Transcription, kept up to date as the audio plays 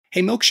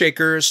Hey,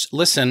 milkshakers,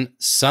 listen,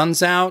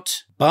 sun's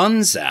out,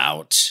 bun's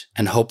out,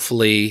 and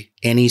hopefully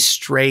any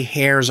stray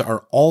hairs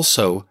are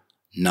also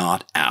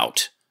not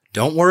out.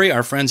 Don't worry,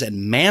 our friends at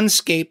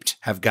Manscaped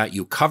have got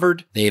you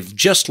covered. They've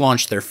just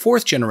launched their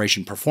 4th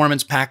generation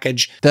performance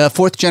package. The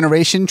 4th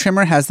generation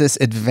trimmer has this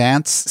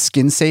advanced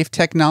skin-safe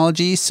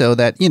technology so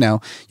that, you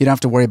don't have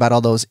to worry about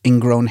all those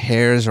ingrown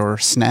hairs or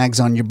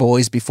snags on your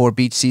boys before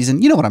beach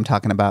season. You know what I'm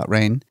talking about,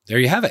 Rain. There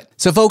you have it.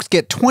 So folks,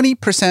 get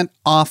 20%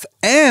 off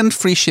and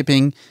free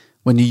shipping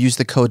when you use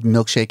the code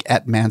milkshake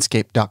at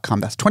manscaped.com.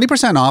 That's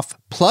 20% off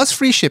plus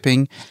free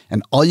shipping.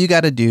 And all you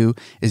got to do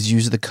is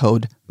use the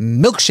code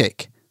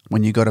milkshake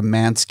when you go to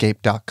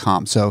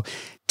manscaped.com. So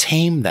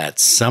tame that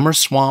summer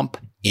swamp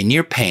in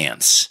your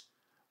pants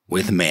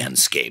with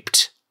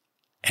Manscaped.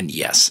 And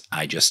yes,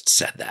 I just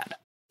said that.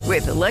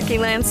 With the Lucky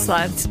Land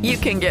Slots, you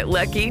can get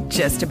lucky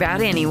just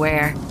about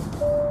anywhere.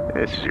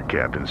 This is your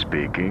captain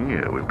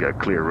speaking. We've got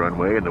clear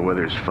runway and the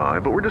weather's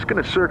fine, but we're just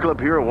going to circle up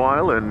here a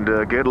while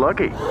and get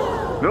lucky.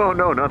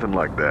 No, nothing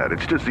like that.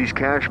 It's just these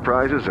cash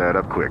prizes add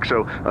up quick.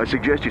 So I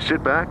suggest you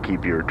sit back,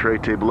 keep your tray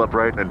table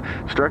upright, and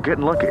start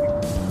getting lucky.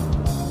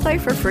 Play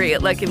for free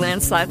at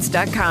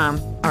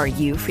LuckyLandSlots.com. Are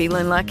you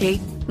feeling lucky?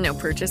 No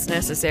purchase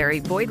necessary.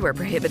 Void where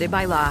prohibited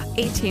by law.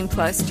 18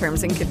 plus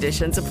terms and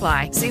conditions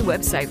apply. See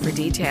website for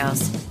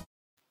details.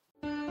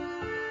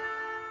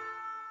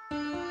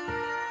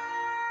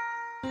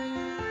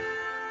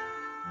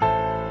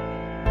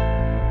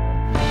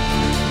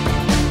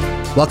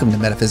 welcome to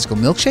Metaphysical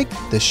Milkshake,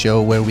 the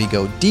show where we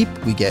go deep,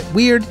 we get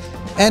weird,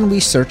 and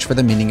we search for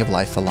the meaning of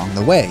life along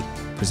the way.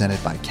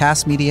 Presented by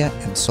Cass Media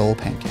and Soul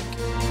Pancake.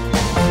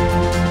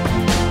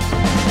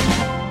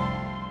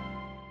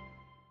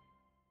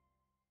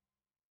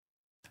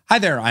 Hi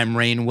there, I'm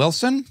Rainn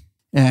Wilson.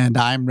 And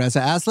I'm Reza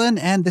Aslan,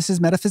 and this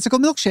is Metaphysical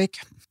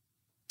Milkshake.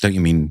 Don't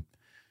you mean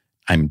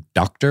I'm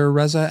Dr.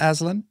 Reza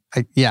Aslan?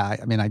 I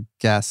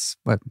guess,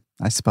 but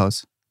I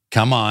suppose.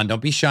 Come on,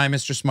 don't be shy,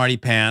 Mr. Smarty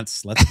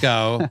Pants. Let's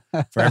go.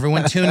 For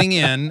everyone tuning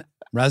in,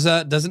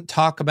 Reza doesn't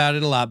talk about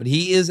it a lot, but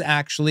he is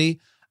actually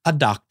a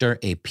doctor,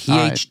 a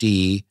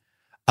PhD.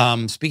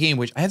 Speaking of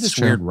which, I have this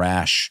weird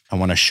rash I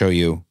want to show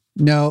you.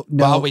 No.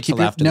 Well, I'll wait till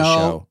after the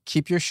show.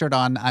 Keep your shirt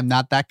on. I'm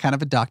not that kind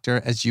of a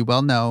doctor, as you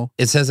well know.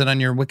 It says it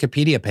on your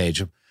Wikipedia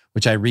page,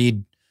 which I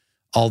read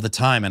all the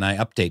time and I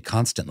update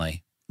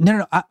constantly.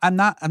 No. I'm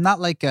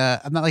not like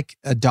a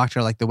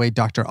doctor like the way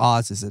Dr.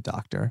 Oz is a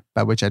doctor,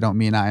 by which I don't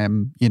mean I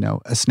am,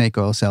 a snake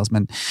oil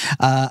salesman.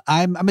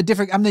 I'm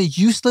the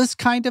useless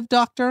kind of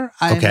doctor.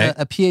 I'm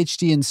a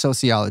PhD in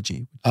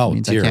sociology. Oh,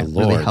 means dear I can't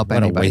Lord, really help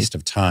what anybody. a waste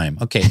of time.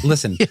 Okay,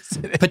 listen, Yes,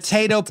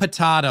 potato.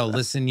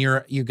 Listen,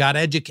 you got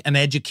an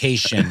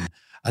education,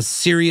 a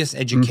serious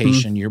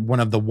education. You're one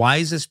of the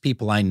wisest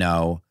people I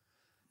know.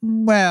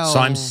 Well, so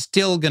I'm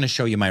still going to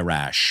show you my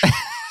rash.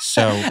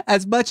 So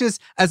as much as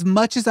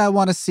I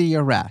want to see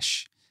your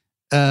rash,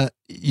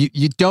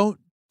 you don't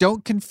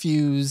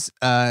confuse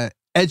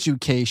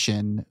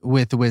education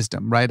with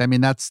wisdom, right? I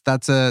mean, they're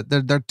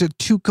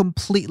two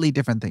completely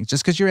different things.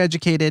 Just because you're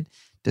educated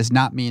does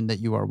not mean that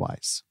you are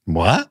wise.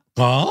 What?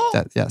 Oh,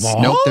 yes.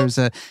 What? Nope.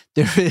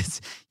 There is.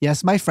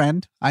 Yes, my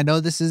friend. I know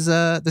this is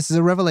a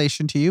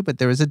revelation to you, but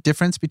there is a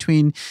difference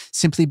between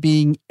simply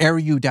being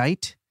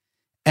erudite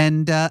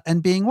and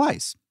being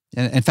wise.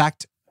 In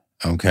fact,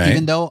 okay.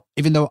 Even though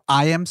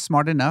I am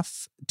smart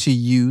enough to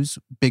use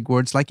big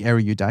words like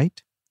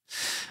erudite,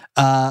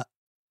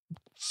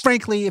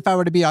 frankly, if I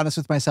were to be honest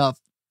with myself,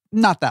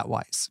 not that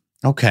wise.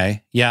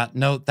 Okay. Yeah.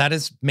 No, that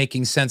is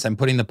making sense. I'm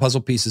putting the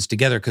puzzle pieces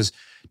together because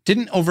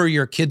didn't over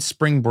your kids'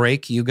 spring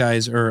break, you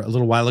guys, or a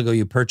little while ago,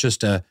 you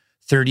purchased a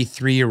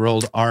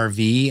 33-year-old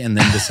RV and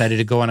then decided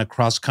to go on a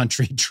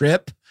cross-country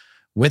trip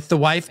with the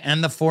wife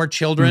and the 4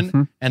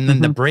 children, and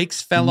then the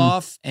brakes fell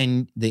off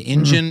and the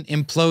engine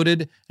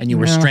imploded and you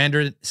were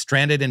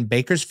stranded in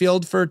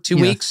Bakersfield for 2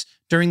 weeks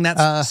during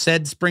that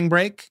said spring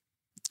break?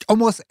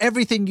 Almost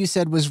everything you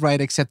said was right,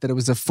 except that it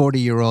was a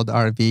 40-year-old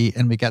RV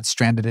and we got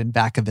stranded in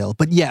Vacaville.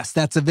 But yes,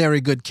 that's a very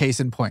good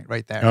case in point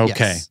right there.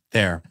 Okay, yes.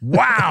 There.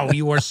 Wow,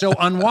 you are so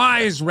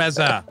unwise,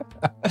 Reza.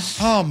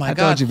 Oh my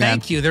God,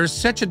 thank you. There's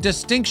such a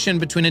distinction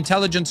between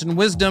intelligence and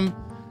wisdom.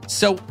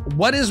 So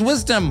what is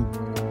wisdom?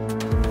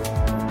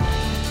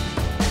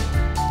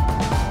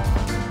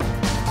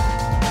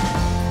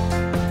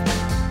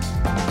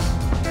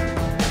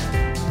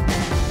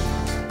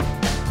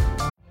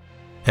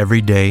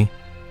 Every day,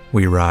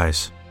 we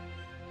rise,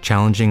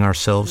 challenging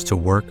ourselves to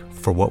work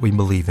for what we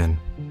believe in.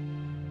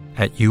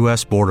 At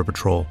U.S. Border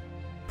Patrol,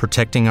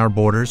 protecting our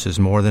borders is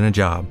more than a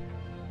job.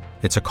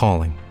 It's a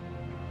calling.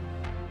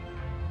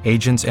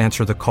 Agents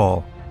answer the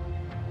call,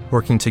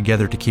 working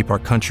together to keep our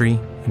country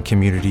and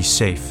communities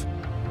safe.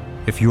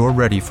 If you're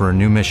ready for a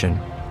new mission,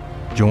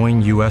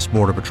 join U.S.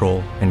 Border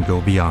Patrol and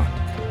go beyond.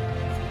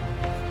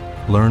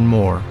 Learn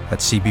more at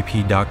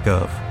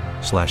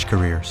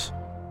cbp.gov/careers.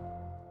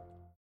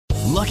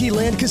 Lucky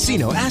Land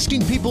Casino,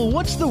 asking people,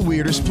 what's the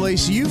weirdest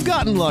place you've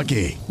gotten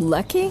lucky?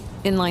 Lucky?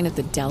 In line at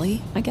the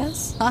deli, I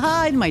guess?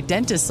 Aha, in my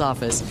dentist's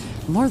office.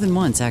 More than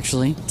once,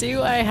 actually.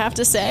 Do I have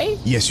to say?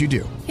 Yes, you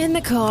do. In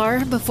the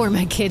car before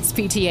my kids'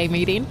 PTA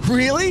meeting.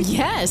 Really?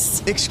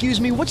 Yes. Excuse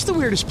me, what's the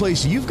weirdest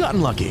place you've gotten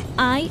lucky?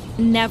 I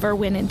never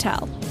win and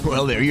tell.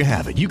 Well, there you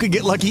have it. You can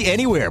get lucky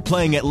anywhere,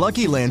 playing at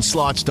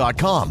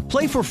LuckyLandSlots.com.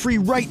 Play for free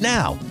right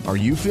now. Are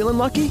you feeling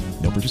lucky?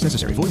 No purchase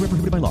necessary. Void where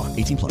prohibited by law.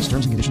 18 plus.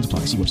 Terms and conditions apply.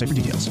 See website for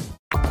details.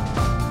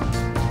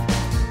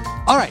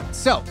 All right,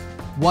 so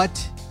what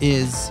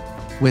is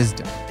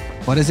wisdom?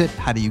 What is it?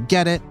 How do you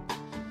get it?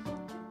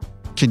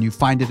 Can you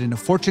find it in a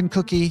fortune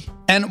cookie?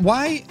 And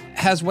why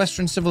has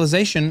Western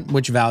civilization,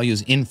 which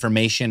values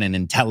information and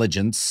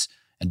intelligence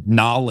and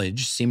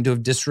knowledge, seem to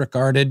have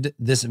disregarded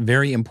this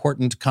very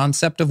important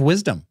concept of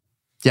wisdom?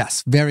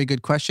 Yes, very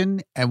good question,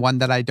 and one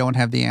that I don't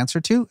have the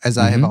answer to, as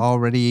I have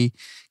already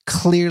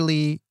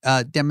clearly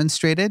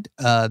demonstrated.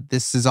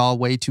 This is all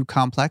way too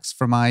complex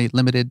for my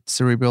limited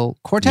cerebral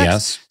cortex.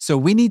 Yes. So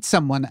we need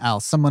someone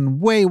else, someone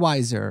way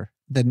wiser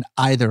than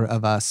either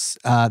of us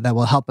that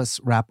will help us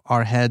wrap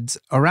our heads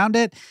around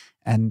it.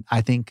 And I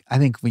think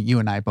you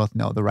and I both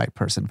know the right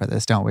person for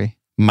this, don't we?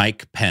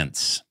 Mike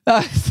Pence.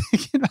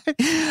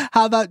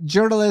 How about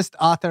journalist,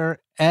 author,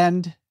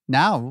 and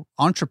now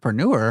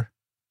entrepreneur,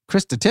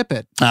 Krista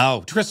Tippett?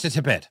 Oh, Krista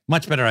Tippett.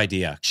 Much better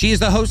idea. She is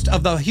the host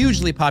of the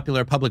hugely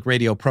popular public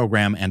radio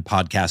program and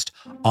podcast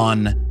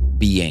On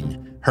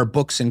Being. Her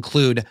books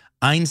include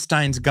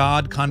Einstein's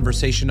God,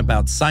 Conversation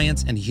About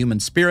Science and Human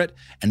Spirit,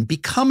 and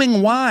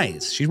Becoming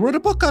Wise. She wrote a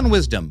book on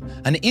wisdom,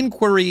 an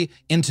inquiry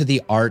into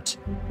the art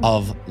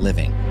of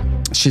living.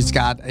 She's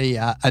got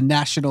a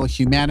National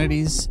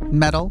Humanities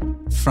Medal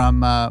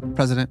from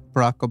President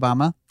Barack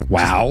Obama.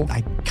 Wow.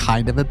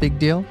 Kind of a big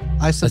deal,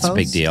 I suppose. That's a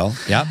big deal,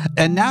 yeah.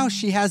 And now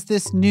she has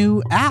this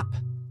new app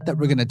that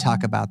we're going to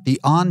talk about, the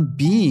On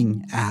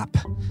Being app,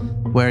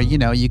 where,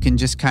 you can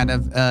just kind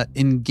of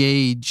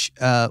engage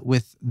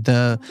with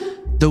the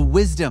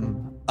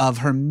wisdom of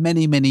her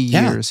many, many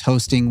years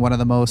hosting one of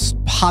the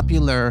most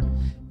popular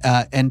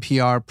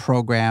NPR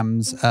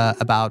programs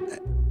about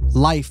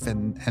life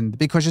and the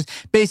big questions.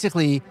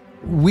 Basically,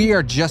 we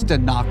are just a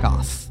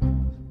knockoff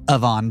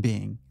of On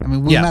Being. I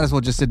mean, we might as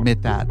well just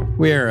admit that.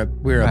 We're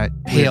a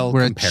pale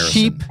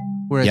comparison.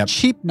 We're a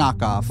cheap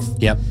knockoff.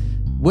 Yep.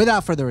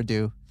 Without further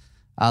ado,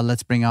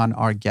 let's bring on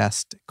our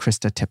guest,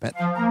 Krista Tippett.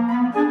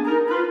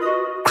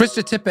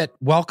 Krista Tippett,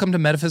 welcome to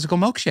Metaphysical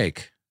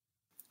Milkshake.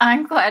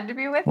 I'm glad to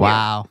be with you.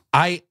 Wow.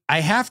 I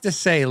have to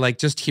say,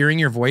 just hearing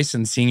your voice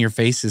and seeing your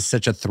face is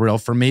such a thrill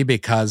for me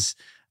because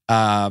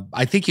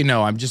I think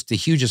I'm just the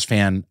hugest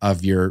fan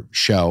of your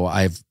show.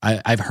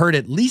 I've heard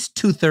at least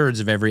 2/3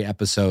 of every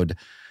episode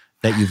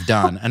that you've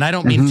done. And I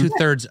don't mean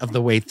 2/3 of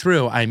the way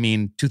through. I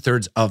mean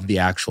 2/3 of the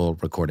actual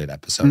recorded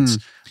episodes.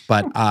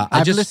 But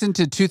I've listened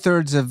to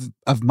 2/3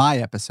 of my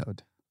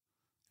episode.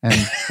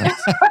 And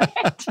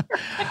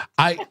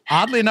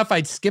oddly enough,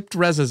 I'd skipped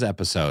Reza's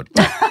episode.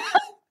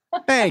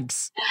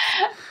 Thanks.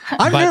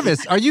 I'm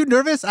nervous. Are you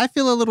nervous? I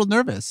feel a little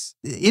nervous.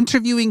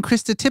 Interviewing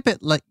Krista Tippett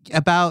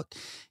about,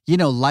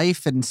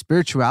 life and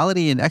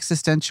spirituality and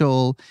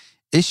existential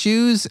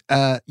issues.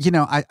 I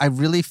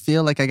really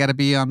feel like I got to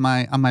be on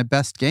my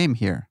best game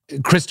here.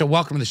 Krista,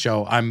 welcome to the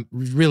show. I'm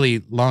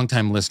really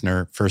longtime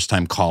listener, first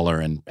time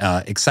caller, and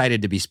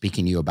excited to be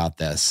speaking to you about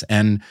this.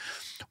 And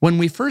when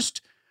we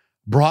first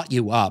brought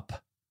you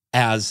up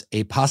as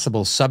a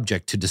possible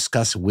subject to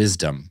discuss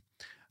wisdom,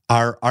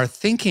 our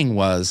thinking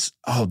was,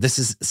 this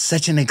is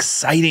such an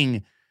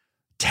exciting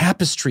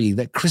tapestry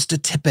that Krista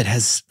Tippett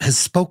has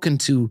spoken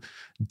to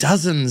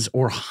dozens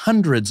or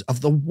hundreds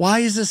of the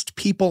wisest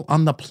people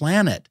on the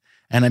planet.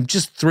 And I'm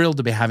just thrilled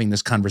to be having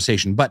this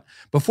conversation. But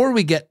before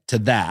we get to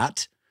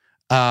that,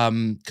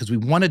 because we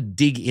want to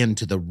dig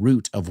into the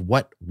root of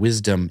what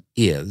wisdom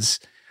is,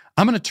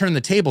 I'm going to turn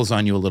the tables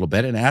on you a little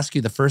bit and ask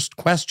you the first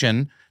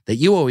question that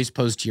you always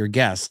pose to your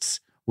guests,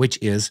 which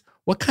is,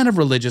 what kind of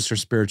religious or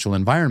spiritual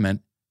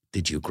environment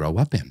did you grow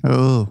up in?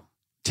 Oh,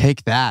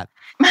 take that.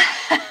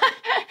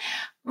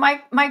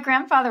 My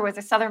grandfather was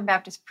a Southern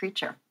Baptist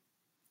preacher,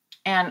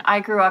 and I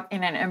grew up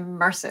in an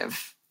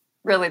immersive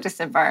religious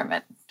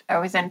environment. I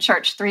was in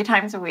church 3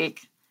 times a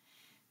week,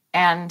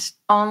 and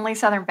only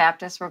Southern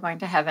Baptists were going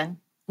to heaven,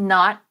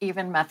 not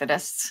even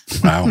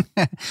Methodists. Wow.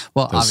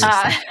 Well,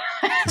 obviously.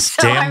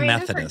 Damn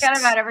Methodists. Just forget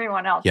about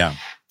everyone else. Yeah.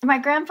 My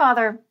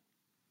grandfather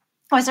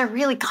was a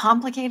really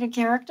complicated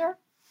character.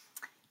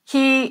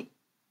 He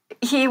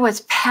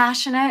was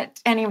passionate,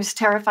 and he was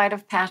terrified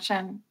of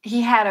passion.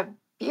 He had a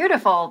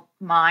beautiful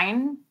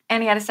mind,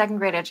 and he had a 2nd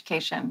grade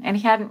education, and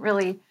he hadn't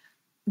really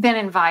been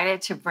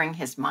invited to bring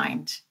his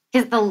mind,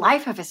 the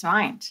life of his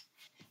mind,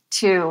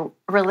 to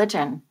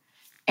religion.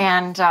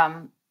 And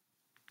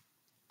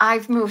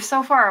I've moved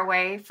so far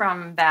away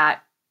from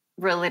that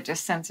religious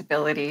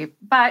sensibility,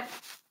 but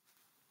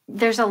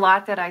there's a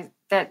lot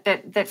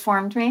that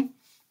formed me,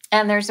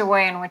 and there's a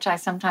way in which I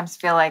sometimes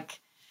feel like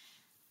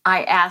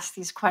I ask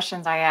these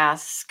questions I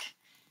ask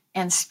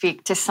and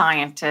speak to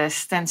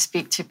scientists and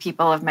speak to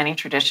people of many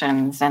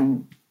traditions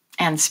and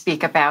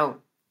speak to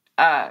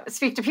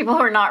people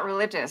who are not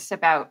religious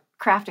about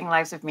crafting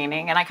lives of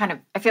meaning. And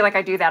I feel like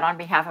I do that on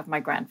behalf of my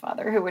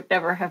grandfather, who would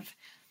never have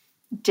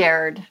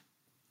dared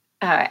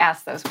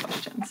ask those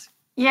questions.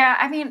 Yeah,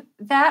 I mean,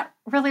 that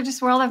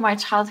religious world of my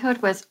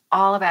childhood was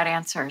all about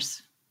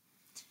answers.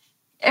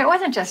 It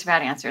wasn't just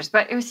about answers,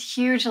 but it was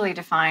hugely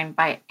defined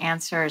by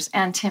answers.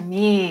 And to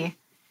me,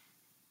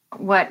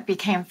 what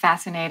became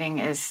fascinating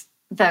is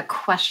the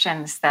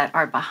questions that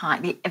are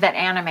behind, that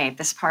animate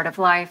this part of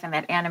life and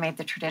that animate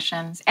the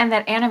traditions and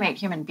that animate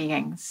human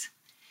beings.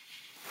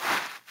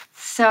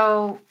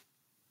 So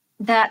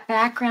that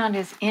background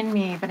is in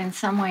me, but in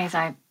some ways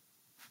I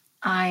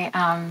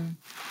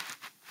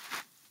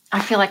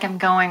feel like I'm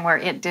going where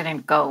it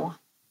didn't go,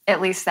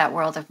 at least that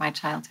world of my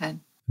childhood.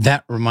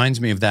 That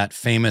reminds me of that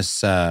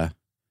famous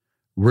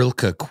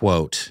Rilke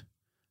quote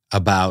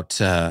about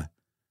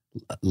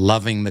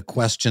loving the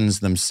questions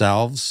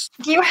themselves.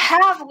 You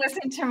have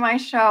listened to my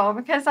show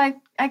because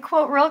I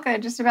quote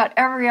Rilke just about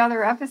every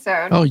other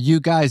episode. Oh, you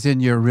guys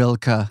in your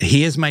Rilke.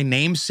 He is my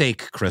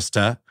namesake,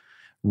 Krista.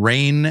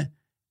 Rain,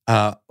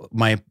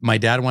 my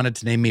dad wanted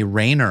to name me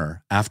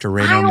Rainer after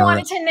Rainer. I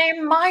wanted to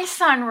name my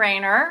son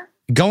Rainer.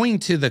 Going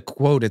to the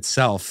quote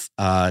itself,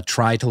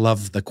 try to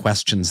love the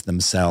questions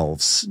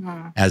themselves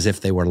as if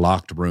they were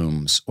locked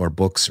rooms or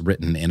books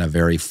written in a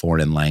very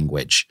foreign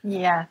language.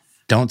 Yes.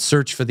 Don't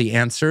search for the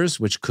answers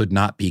which could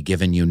not be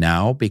given you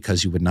now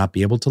because you would not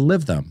be able to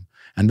live them.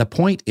 And the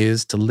point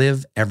is to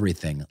live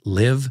everything.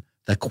 Live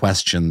the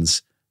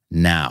questions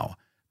now.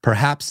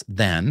 Perhaps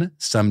then,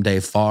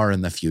 someday far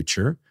in the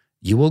future,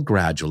 you will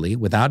gradually,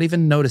 without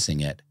even noticing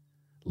it,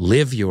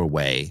 live your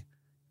way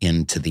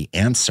into the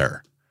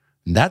answer.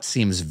 And that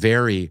seems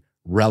very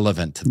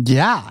relevant.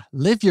 Yeah,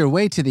 live your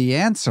way to the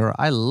answer.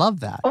 I love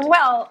that.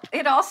 Well,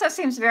 it also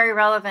seems very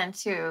relevant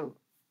to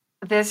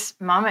this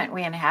moment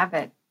we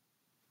inhabit.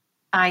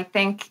 I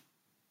think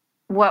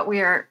what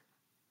we're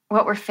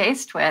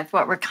faced with,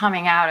 what we're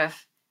coming out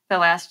of the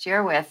last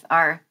year with,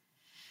 are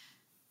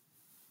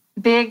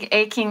big,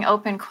 aching,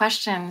 open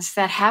questions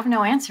that have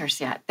no answers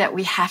yet. That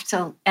we have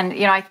to, and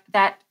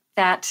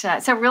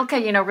so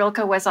Rilke,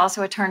 Rilke was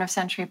also a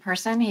turn-of-century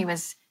person. He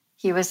was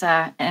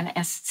a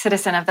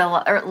citizen of the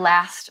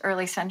last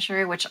early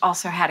century, which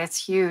also had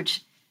its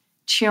huge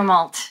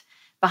tumult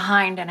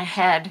behind and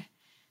ahead,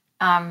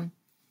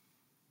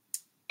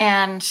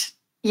 and.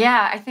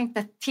 Yeah, I think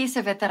the piece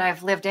of it that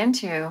I've lived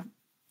into,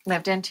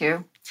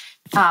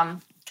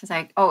 because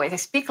I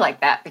speak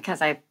like that because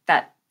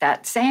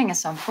that saying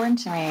is so important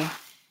to me,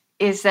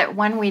 is that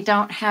when we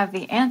don't have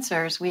the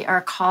answers, we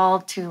are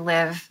called to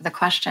live the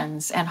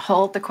questions and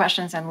hold the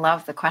questions and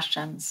love the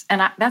questions.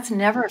 And that's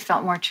never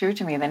felt more true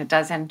to me than it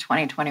does in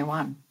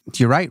 2021.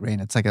 You're right, Rain.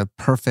 It's like a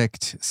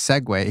perfect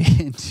segue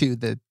into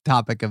the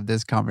topic of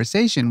this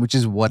conversation, which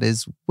is what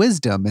is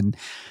wisdom? And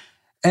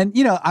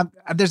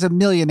there's a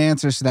million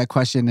answers to that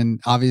question.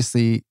 And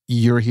obviously,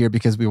 you're here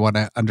because we want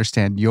to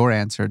understand your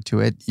answer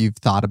to it. You've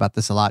thought about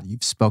this a lot.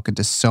 You've spoken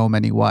to so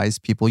many wise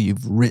people.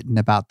 You've written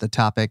about the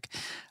topic.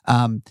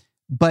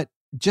 But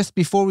just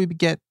before we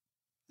get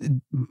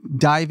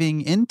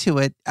diving into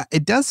it,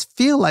 it does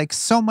feel like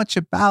so much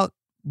about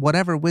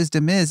whatever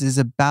wisdom is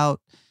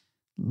about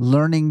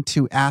learning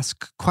to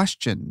ask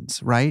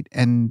questions, right?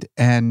 And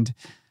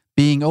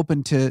being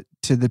open to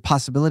the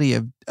possibility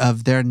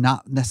of there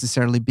not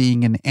necessarily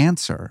being an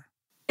answer.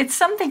 It's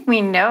something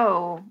we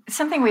know. It's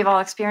something we've all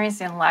experienced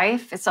in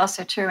life. It's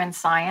also true in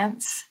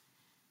science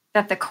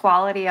that the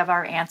quality of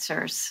our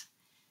answers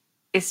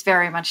is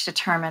very much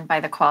determined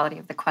by the quality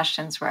of the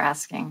questions we're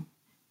asking.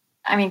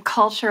 I mean,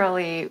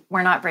 culturally,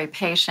 we're not very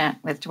patient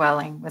with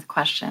dwelling with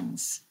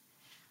questions.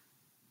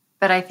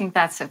 But I think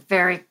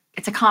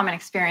it's a common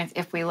experience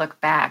if we look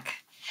back.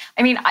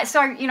 I mean,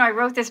 I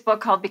wrote this book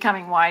called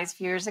Becoming Wise a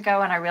few years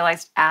ago, and I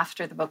realized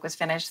after the book was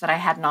finished that I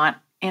had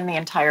not, in the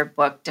entire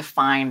book,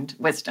 defined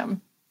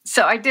wisdom.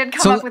 So I did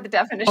come up with a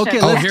definition. Okay,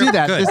 let's do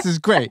that. Good. This is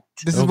great.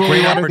 This is a what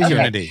great we want to be.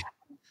 opportunity.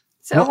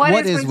 So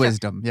what is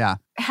wisdom? Yeah.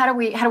 How do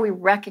we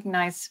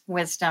recognize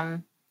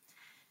wisdom?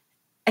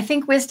 I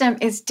think wisdom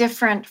is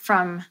different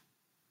from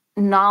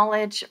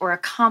knowledge or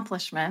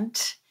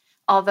accomplishment,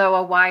 although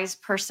a wise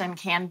person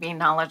can be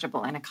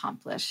knowledgeable and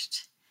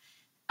accomplished.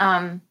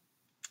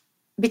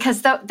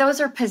 Because those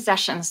are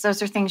possessions.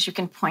 Those are things you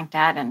can point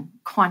at and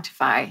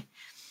quantify.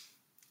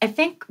 I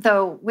think,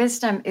 though,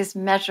 wisdom is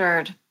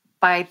measured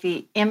by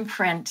the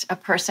imprint a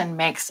person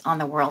makes on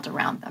the world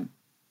around them.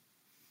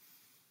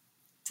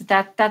 So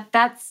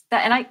that's that.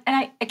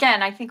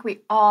 And I think we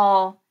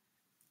all,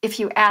 if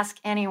you ask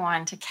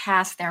anyone to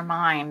cast their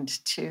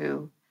mind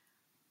to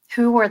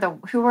who are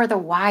the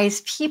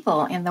wise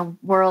people in the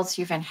worlds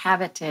you've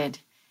inhabited,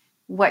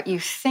 what you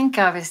think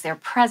of is their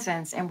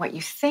presence, and what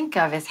you think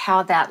of is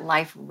how that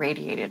life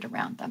radiated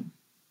around them.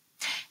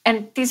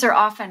 And these are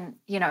often,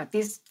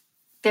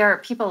 there are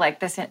people like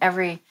this in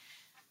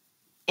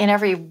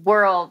every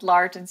world,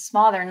 large and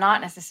small. They're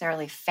not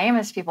necessarily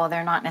famous people.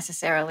 They're not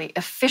necessarily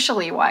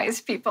officially wise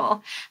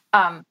people.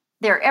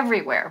 they're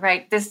everywhere,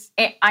 right?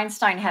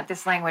 Einstein had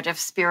this language of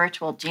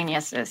spiritual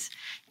geniuses,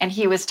 and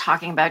he was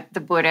talking about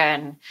the Buddha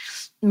and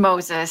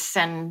Moses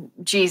and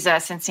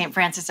Jesus and St.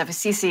 Francis of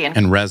Assisi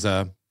and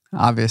Reza.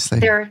 Obviously.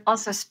 They're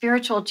also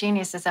spiritual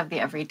geniuses of the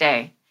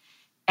everyday.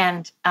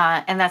 And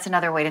that's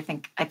another way to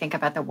think, I think,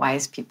 about the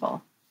wise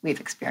people we've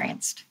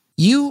experienced.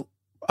 You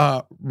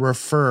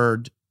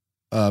referred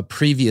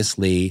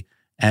previously,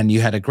 and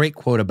you had a great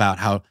quote about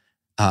how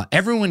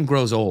everyone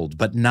grows old,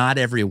 but not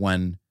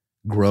everyone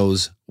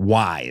grows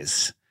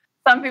wise.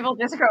 Some people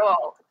just grow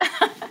old.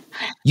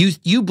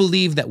 You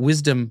believe that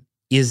wisdom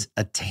is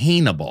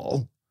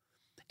attainable.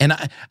 And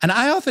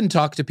I often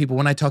talk to people,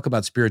 when I talk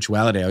about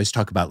spirituality, I always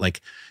talk about, like,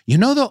 you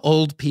know, the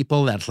old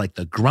people, that's like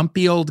the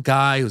grumpy old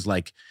guy who's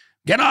like,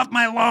 get off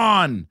my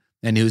lawn,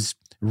 and who's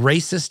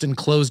racist and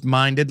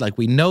closed-minded. Like,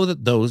 we know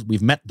that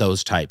we've met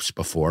those types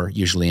before,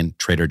 usually in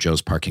Trader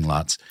Joe's parking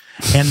lots.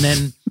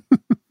 And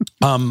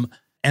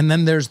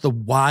then there's the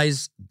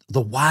wise,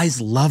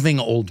 loving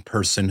old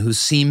person who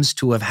seems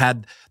to have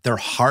had their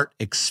heart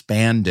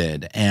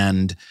expanded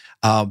and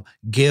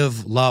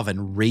give love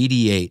and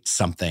radiate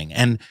something.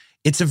 And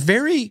it's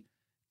very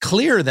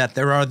clear that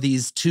there are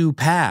these two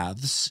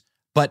paths,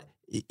 but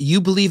you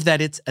believe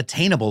that it's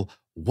attainable.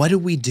 What do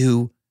we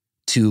do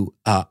to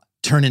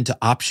turn into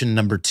option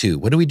number 2?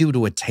 What do we do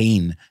to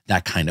attain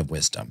that kind of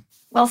wisdom?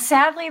 Well,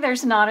 sadly,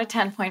 there's not a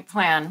 10-point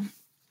plan.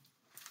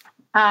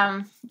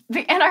 And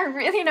I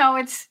really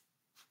know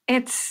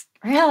it's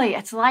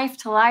life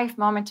to life,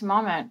 moment to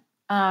moment.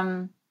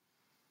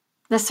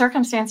 The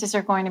circumstances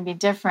are going to be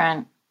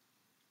different,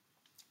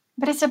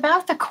 but it's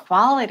about the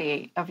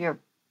quality of your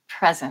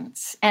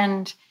presence.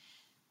 And,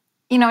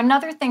 you know,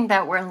 another thing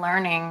that we're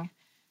learning,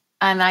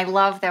 and I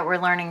love that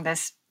we're learning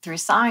this through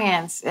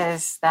science,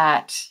 is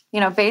that, you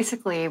know,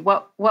 basically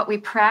what we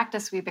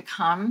practice, we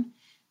become.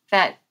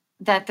 That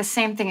the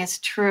same thing is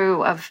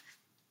true of,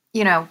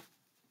 you know,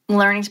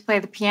 learning to play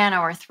the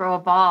piano or throw a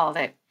ball,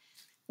 that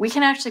we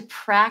can actually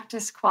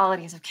practice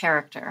qualities of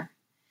character.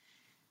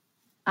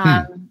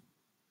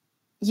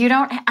 You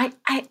don't,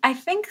 I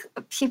think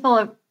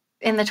people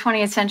in the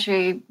 20th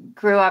century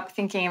grew up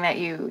thinking that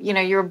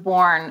you're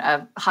born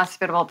a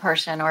hospitable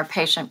person or a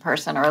patient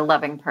person or a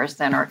loving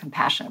person or a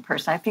compassionate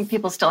person. I think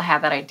people still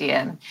have that idea.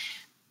 And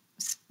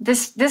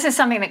this is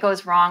something that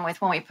goes wrong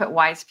with when we put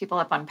wise people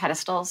up on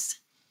pedestals.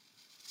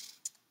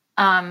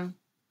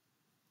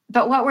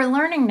 But what we're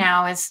learning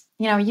now is,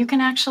 you know, you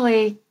can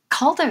actually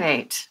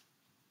cultivate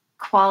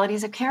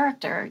qualities of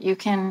character. You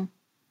can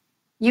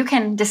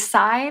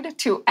decide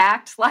to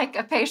act like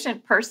a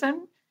patient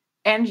person,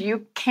 and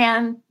you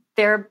can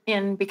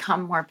therein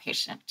become more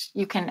patient.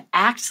 You can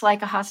act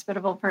like a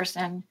hospitable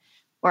person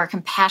or a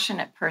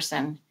compassionate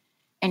person,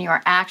 and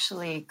you're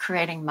actually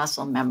creating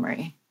muscle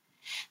memory.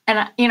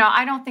 And, you know,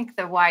 I don't think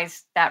that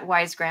wise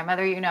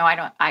grandmother, you know,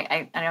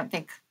 I don't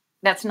think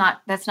that's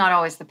not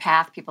always the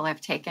path people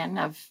have taken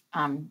of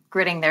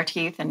gritting their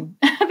teeth, and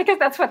because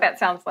that's what that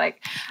sounds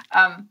like.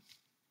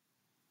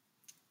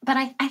 But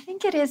I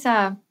think it is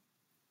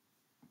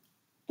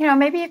you know,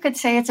 maybe you could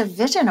say it's a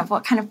vision of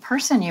what kind of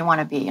person you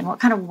want to be and what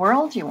kind of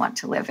world you want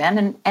to live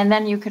in. And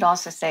then you could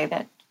also say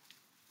that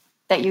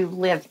you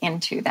live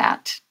into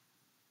that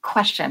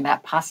question,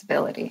 that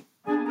possibility.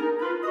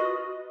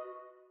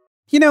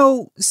 You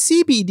know,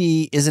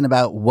 CBD isn't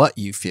about what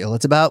you feel.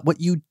 It's about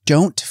what you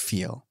don't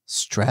feel.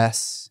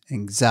 Stress,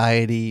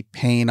 anxiety,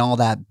 pain, all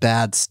that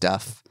bad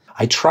stuff.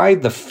 I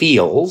tried the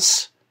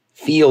Feels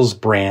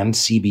brand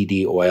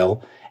CBD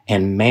oil,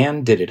 and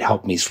man, did it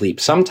help me sleep.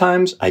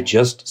 Sometimes I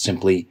just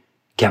simply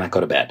cannot go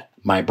to bed.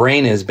 My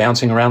brain is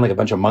bouncing around like a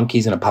bunch of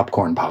monkeys in a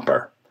popcorn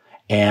popper.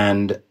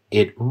 And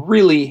it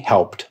really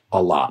helped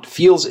a lot.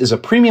 Feels is a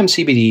premium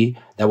CBD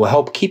that will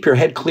help keep your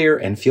head clear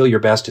and feel your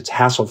best. It's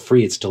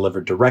hassle-free. It's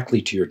delivered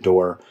directly to your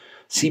door.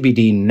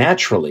 CBD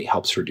naturally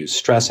helps reduce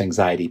stress,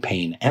 anxiety,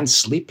 pain, and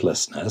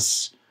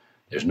sleeplessness.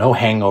 There's no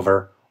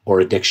hangover or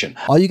addiction.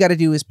 All you got to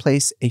do is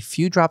place a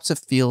few drops of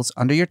Feels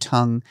under your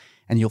tongue,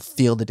 and you'll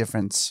feel the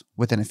difference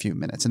within a few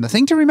minutes. And the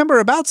thing to remember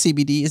about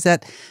CBD is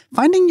that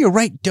finding your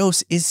right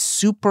dose is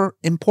super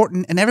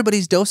important, and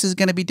everybody's dose is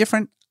going to be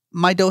different.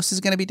 My dose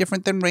is going to be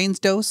different than Rain's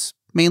dose,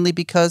 mainly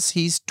because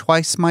he's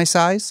twice my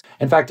size.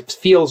 In fact,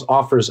 Feels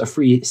offers a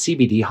free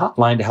CBD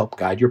hotline to help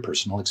guide your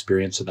personal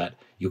experience so that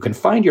you can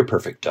find your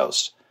perfect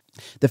dose.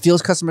 The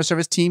Feels customer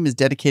service team is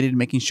dedicated to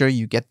making sure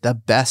you get the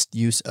best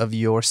use of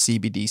your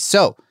CBD.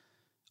 So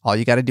all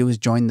you got to do is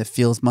join the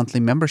Feels monthly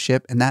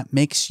membership, and that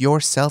makes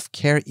your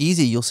self-care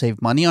easy. You'll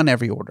save money on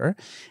every order,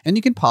 and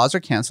you can pause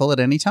or cancel at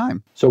any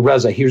time. So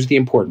Reza, here's the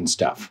important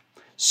stuff.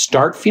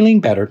 Start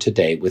feeling better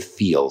today with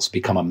Feels.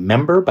 Become a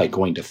member by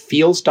going to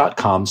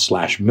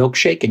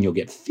feels.com/milkshake, and you'll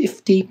get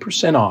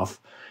 50%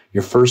 off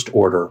your first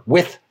order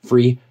with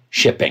free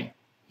shipping.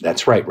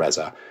 That's right,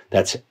 Reza.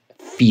 That's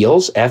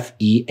Feels,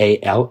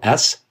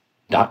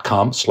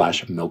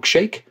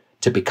 FEALS.com/milkshake.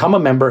 To become a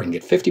member and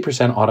get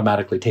 50%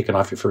 automatically taken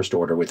off your first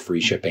order with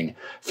free shipping.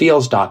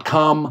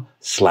 Feels.com/,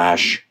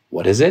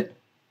 what is it?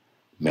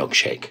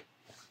 Milkshake.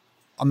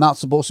 I'm not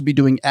supposed to be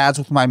doing ads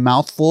with my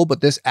mouth full,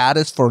 but this ad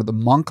is for the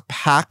Monk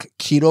Pack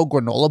Keto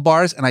Granola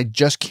Bars, and I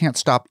just can't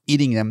stop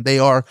eating them. They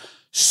are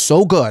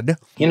so good.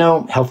 You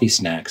know, healthy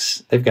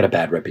snacks, they've got a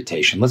bad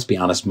reputation. Let's be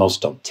honest,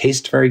 most don't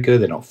taste very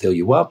good, they don't fill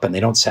you up, and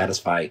they don't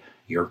satisfy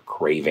your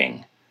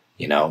craving.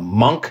 You know,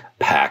 Monk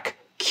Pack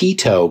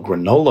Keto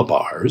Granola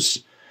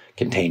Bars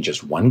contain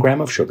just 1 gram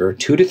of sugar,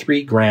 2 to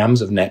 3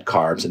 grams of net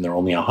carbs, and they're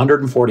only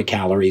 140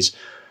 calories.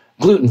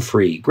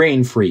 Gluten-free,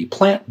 grain-free,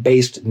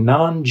 plant-based,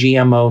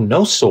 non-GMO,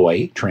 no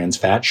soy, trans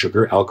fat,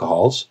 sugar,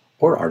 alcohols,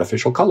 or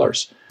artificial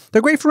colors.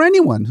 They're great for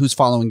anyone who's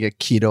following a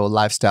keto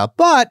lifestyle,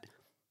 but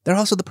they're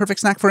also the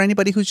perfect snack for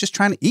anybody who's just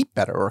trying to eat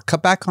better or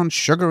cut back on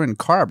sugar and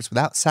carbs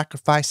without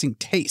sacrificing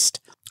taste.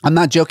 I'm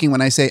not joking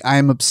when I say I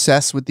am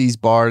obsessed with these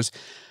bars,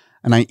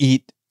 and I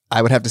eat,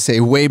 I would have to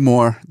say, way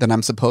more than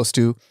I'm supposed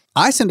to.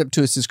 I signed up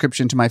to a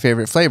subscription to my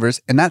favorite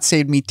flavors, and that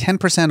saved me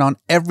 10% on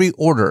every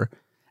order.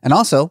 And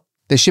also,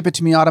 they ship it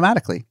to me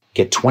automatically.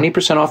 Get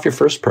 20% off your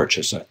first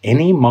purchase of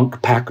any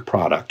Monk Pack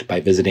product by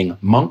visiting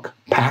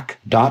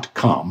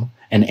monkpack.com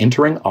and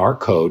entering our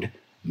code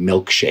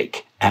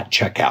MILKSHAKE at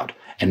checkout.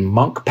 And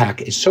Monk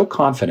Pack is so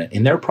confident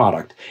in their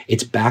product,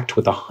 it's backed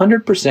with a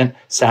 100%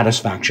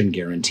 satisfaction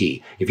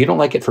guarantee. If you don't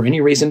like it for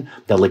any reason,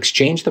 they'll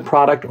exchange the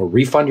product or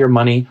refund your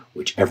money,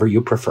 whichever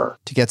you prefer.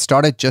 To get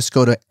started, just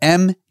go to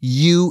MUNKPACK,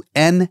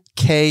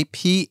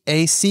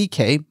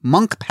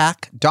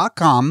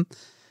 monkpack.com,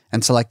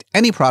 and select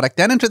any product,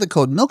 then enter the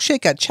code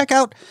MILKSHAKE at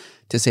checkout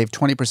to save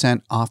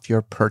 20% off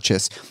your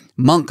purchase.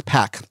 Monk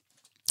Pack,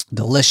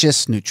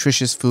 delicious,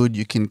 nutritious food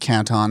you can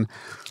count on.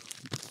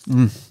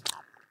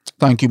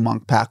 Thank you,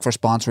 Monk Pack, for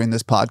sponsoring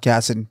this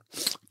podcast, and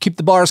keep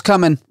the bars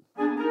coming.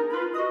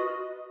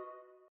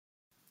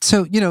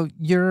 So, you know,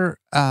 you're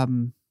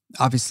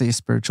obviously a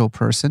spiritual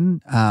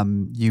person.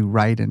 You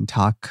write and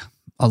talk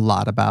a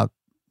lot about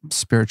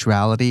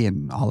spirituality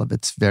and all of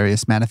its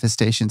various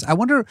manifestations. I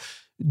wonder,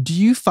 do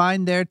you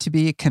find there to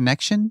be a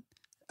connection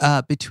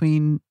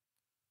between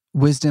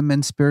wisdom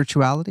and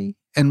spirituality?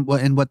 And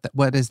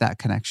what is that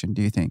connection,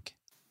 do you think?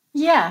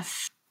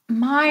 Yes.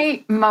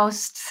 My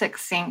most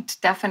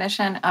succinct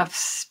definition of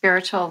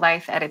spiritual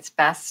life at its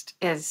best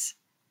is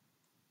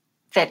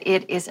that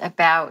it is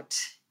about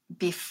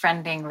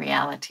befriending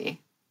reality.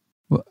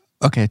 Well,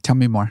 okay, tell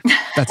me more.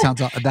 That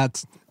sounds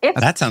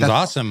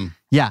awesome.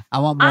 Yeah, I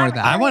want more of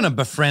that. I want to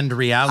befriend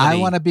reality. I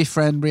want to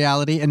befriend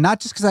reality, and not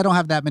just because I don't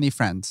have that many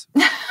friends.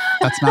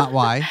 That's not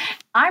why.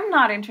 I'm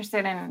not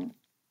interested in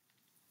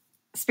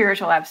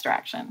spiritual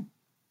abstraction.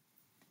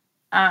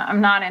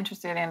 I'm not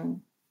interested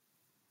in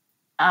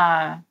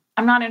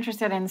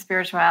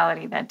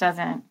spirituality that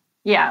doesn't,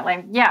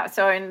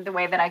 so in the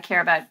way that I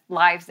care about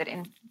lives that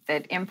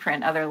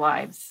imprint other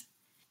lives.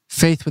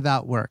 Faith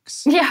without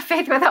works. Yeah,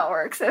 faith without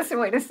works. That's the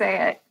way to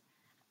say it.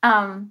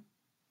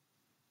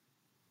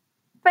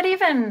 But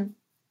even,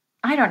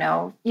 I don't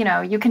know,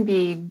 you can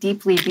be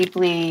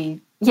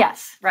deeply,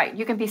 yes, right.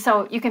 You can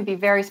be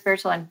very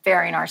spiritual and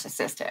very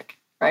narcissistic,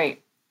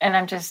 right? And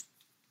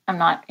I'm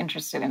not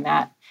interested in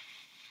that.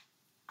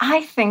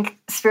 I think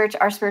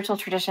our spiritual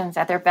traditions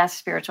at their best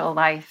spiritual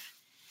life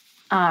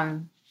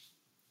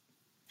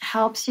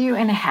helps you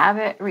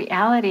inhabit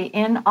reality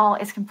in all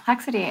its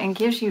complexity and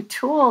gives you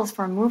tools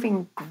for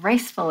moving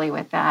gracefully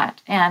with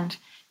that. And,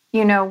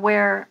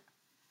 where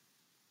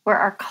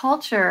our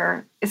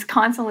culture is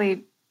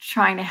constantly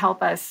trying to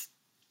help us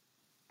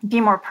be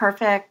more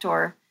perfect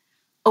or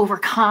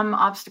overcome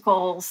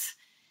obstacles,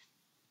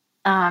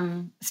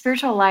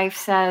 spiritual life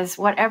says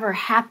whatever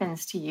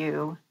happens to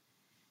you,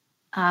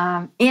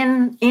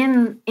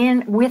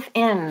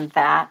 within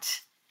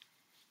that,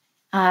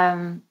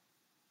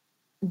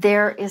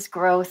 there is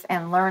growth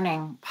and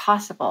learning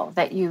possible,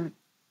 that you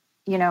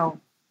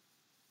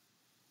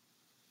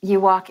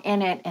walk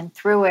in it and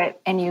through it,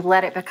 and you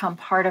let it become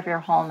part of your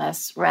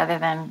wholeness rather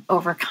than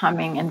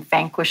overcoming and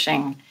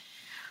vanquishing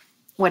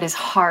what is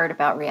hard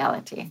about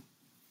reality.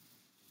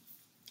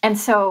 And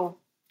so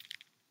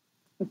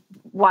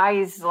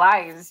wise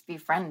lives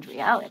befriend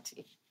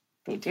reality.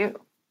 They do.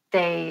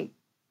 The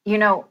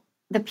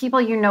people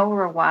who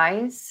are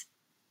wise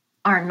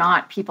are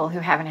not people who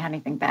haven't had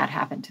anything bad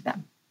happen to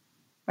them,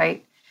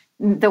 right?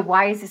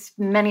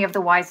 Many of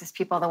the wisest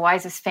people, the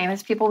wisest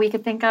famous people we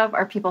could think of,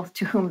 are people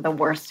to whom the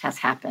worst has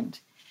happened.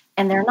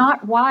 And they're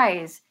not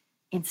wise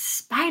in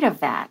spite of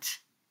that.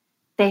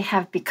 They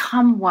have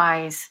become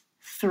wise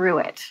through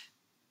it.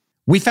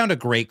 We found a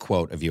great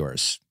quote of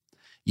yours.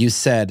 You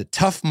said,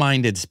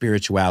 tough-minded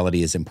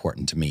spirituality is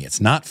important to me. It's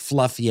not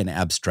fluffy and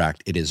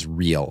abstract. It is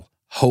real.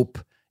 Hope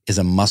is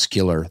a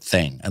muscular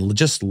thing. I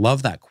just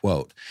love that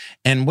quote.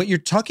 And what you're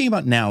talking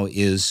about now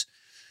is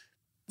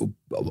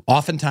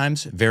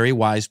oftentimes very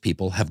wise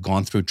people have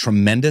gone through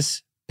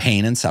tremendous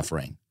pain and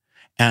suffering,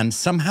 and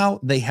somehow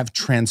they have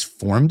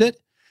transformed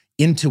it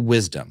into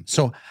wisdom.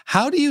 So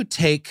how do you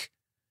take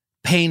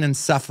pain and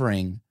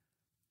suffering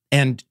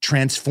and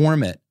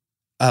transform it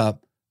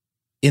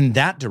in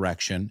that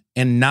direction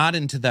and not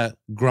into the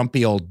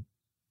grumpy old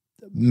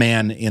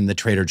man in the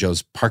Trader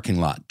Joe's parking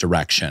lot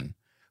direction?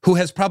 who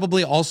has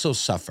probably also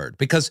suffered,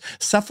 because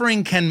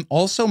suffering can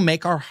also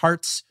make our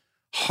hearts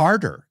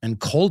harder and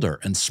colder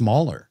and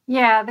smaller.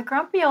 Yeah, the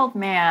grumpy old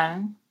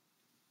man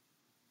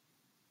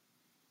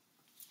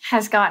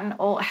has gotten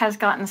old, has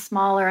gotten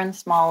smaller and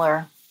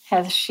smaller,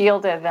 has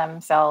shielded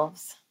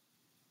themselves,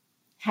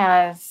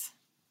 has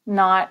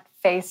not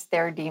faced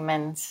their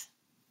demons.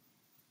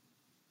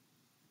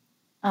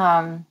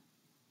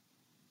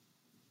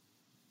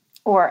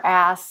 Or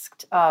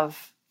asked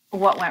of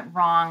what went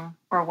wrong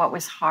or what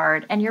was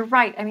hard. And you're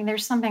right. I mean,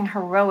 there's something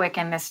heroic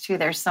in this too.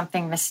 There's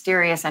something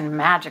mysterious and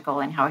magical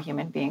in how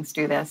human beings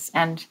do this.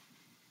 And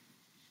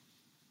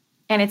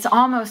it's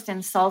almost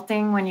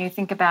insulting when you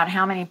think about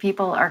how many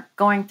people are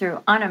going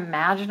through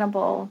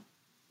unimaginable,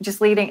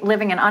 just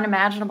living in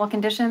unimaginable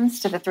conditions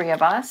to the three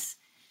of us,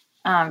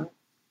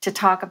 to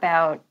talk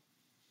about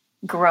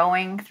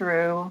growing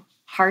through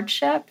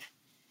hardship.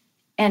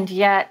 And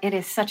yet it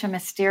is such a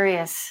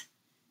mysterious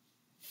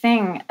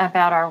thing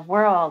about our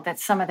world that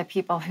some of the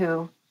people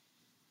who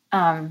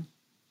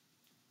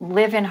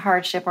live in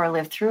hardship or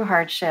live through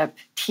hardship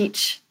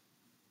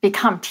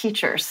become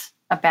teachers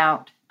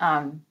about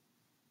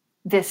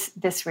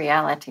this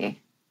reality.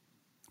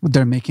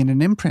 They're making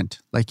an imprint,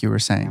 like you were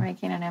saying. They're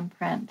making an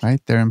imprint,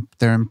 right?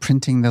 They're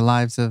imprinting the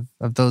lives of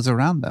those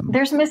around them.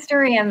 There's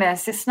mystery in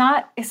this. It's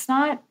not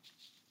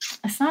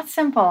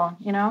simple,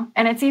 you know,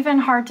 and it's even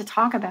hard to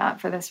talk about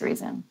for this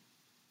reason,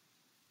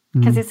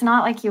 because it's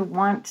not like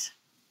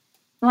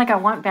I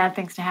want bad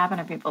things to happen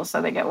to people so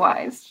they get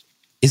wise.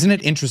 Isn't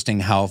it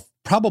interesting how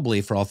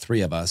probably for all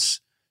three of us,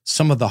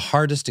 some of the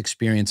hardest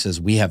experiences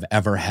we have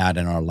ever had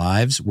in our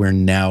lives, we're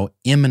now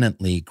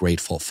imminently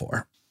grateful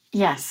for?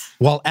 Yes.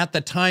 Well, at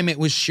the time, it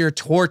was sheer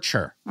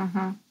torture.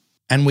 Mm-hmm.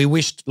 And we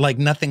wished like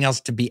nothing else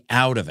to be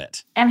out of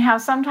it. And how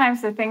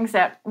sometimes the things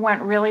that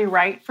went really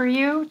right for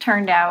you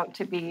turned out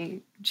to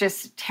be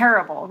just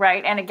terrible,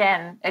 right? And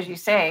again, as you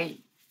say,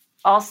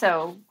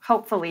 also,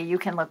 hopefully you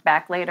can look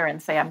back later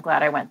and say, I'm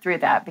glad I went through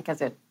that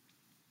because it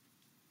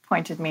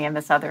pointed me in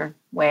this other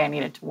way I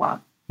needed to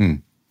walk.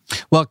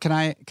 Well, can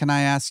I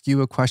ask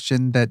you a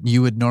question that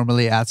you would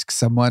normally ask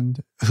someone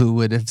who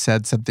would have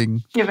said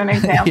something? Give an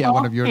example.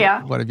 one of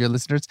your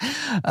listeners,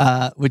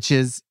 which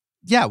is,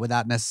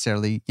 without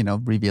necessarily,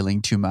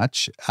 revealing too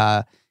much.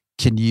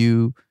 Can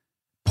you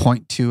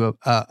point to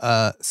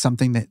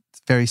something that's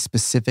very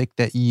specific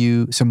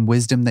some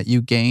wisdom that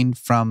you gained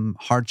from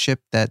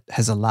hardship that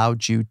has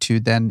allowed you to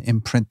then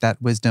imprint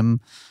that wisdom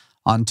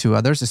onto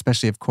others?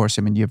 Especially, of course,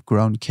 I mean, you have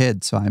grown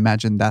kids, so I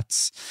imagine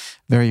that's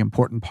a very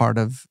important part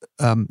of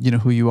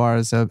who you are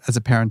as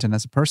a parent and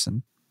as a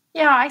person.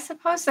 Yeah, I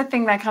suppose the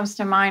thing that comes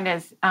to mind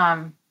is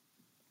in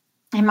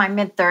my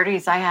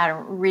mid-30s, I had a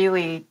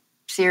really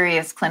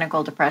serious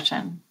clinical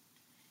depression.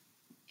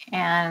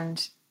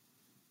 And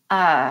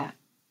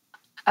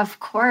of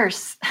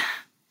course,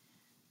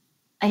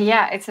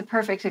 it's a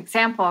perfect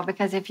example,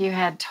 because if you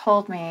had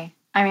told me,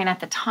 I mean, at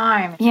the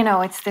time,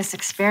 it's this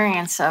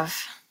experience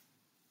of,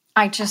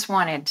 I just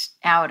wanted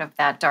out of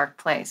that dark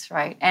place,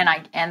 right?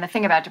 And the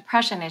thing about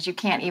depression is you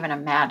can't even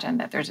imagine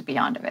that there's a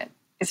beyond of it.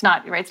 It's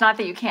not, right? It's not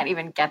that you can't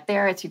even get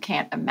there, it's you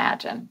can't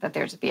imagine that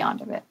there's a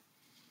beyond of it.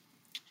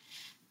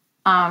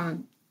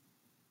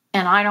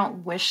 And I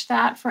don't wish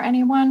that for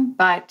anyone,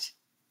 but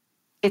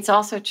it's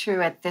also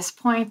true at this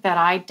point that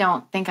I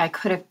don't think I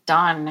could have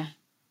done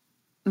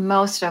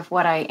most of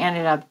what I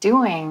ended up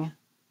doing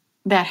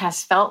that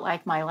has felt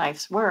like my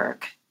life's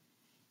work,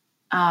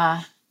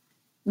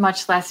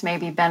 much less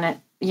maybe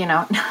been,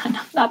 not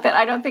that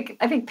I think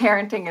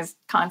parenting is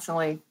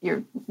constantly,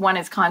 one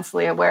is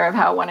constantly aware of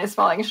how one is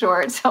falling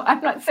short. So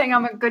I'm not saying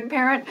I'm a good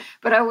parent,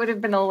 but I would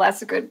have been a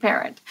less good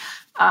parent.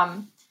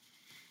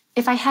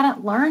 If I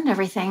hadn't learned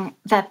everything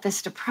that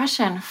this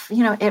depression,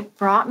 it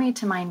brought me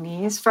to my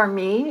knees. For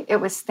me, it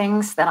was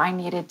things that I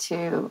needed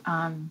to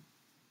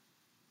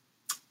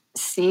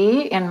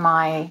see in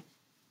my,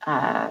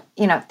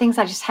 things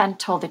I just hadn't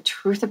told the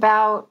truth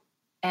about,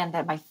 and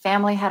that my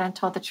family hadn't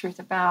told the truth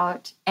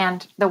about,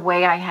 and the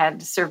way I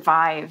had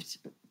survived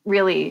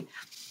really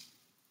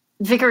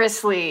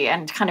vigorously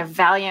and kind of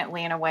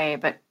valiantly in a way,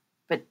 but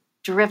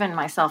driven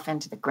myself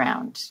into the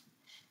ground.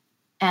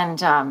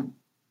 And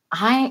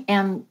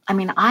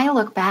I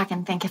look back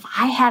and think if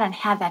I hadn't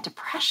had that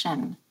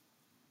depression,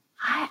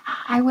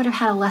 I would have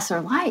had a lesser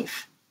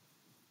life,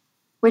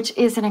 which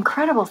is an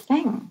incredible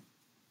thing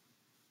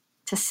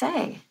to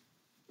say,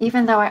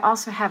 even though I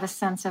also have a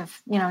sense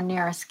of,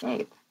 near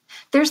escape.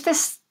 There's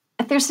this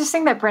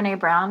thing that Brené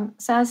Brown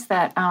says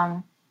that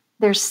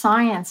there's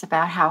science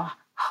about how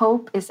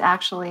hope is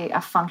actually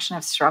a function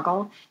of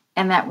struggle,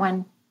 and that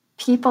when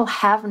people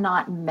have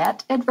not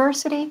met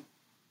adversity,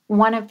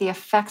 one of the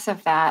effects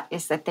of that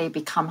is that they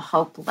become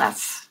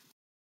hopeless.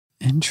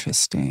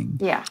 Interesting.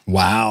 Yeah.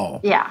 Wow.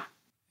 Yeah.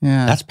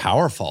 Yeah. That's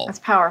powerful. That's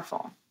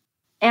powerful.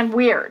 And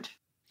weird.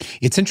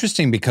 It's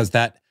interesting because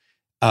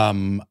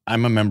I'm a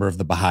member of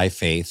the Baha'i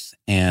faith,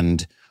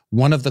 and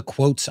one of the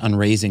quotes on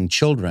raising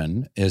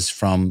children is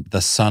from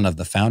the son of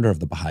the founder of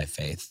the Baha'i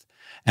faith.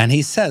 And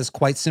he says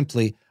quite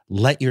simply,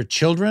 let your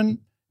children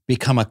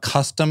become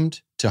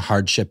accustomed to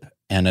hardship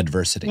and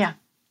adversity. Yeah.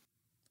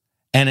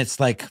 And it's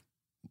like,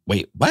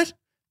 wait, what?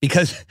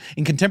 Because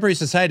in contemporary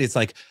society, it's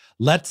like,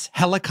 let's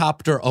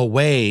helicopter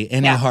away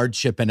any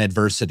hardship and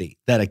adversity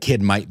that a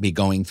kid might be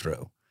going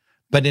through.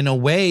 But in a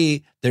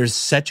way, there's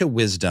such a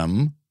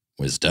wisdom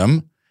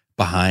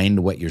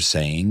behind what you're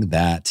saying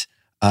that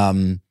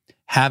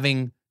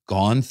having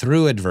gone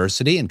through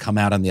adversity and come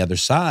out on the other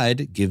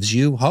side gives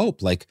you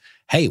hope. Like,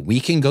 hey, we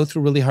can go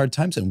through really hard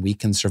times and we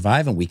can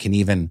survive and we can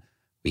even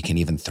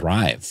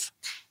thrive.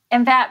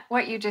 And that,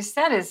 what you just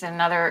said is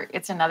another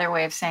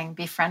way of saying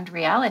befriend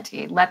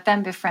reality. Let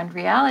them befriend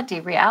reality.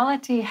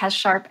 Reality has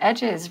sharp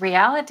edges.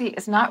 Reality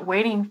is not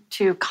waiting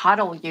to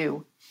coddle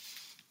you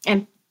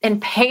and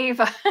pave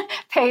a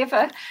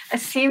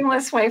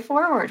seamless way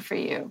forward for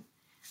you.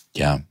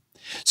 Yeah.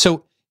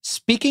 So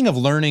speaking of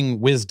learning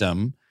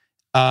wisdom,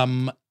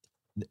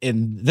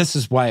 and this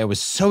is why I was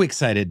so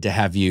excited to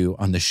have you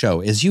on the show,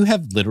 is you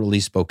have literally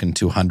spoken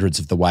to hundreds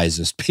of the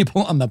wisest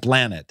people on the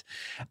planet.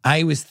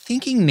 I was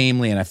thinking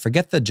namely, and I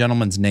forget the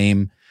gentleman's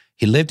name,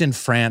 he lived in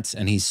France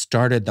and he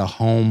started the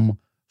home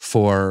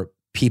for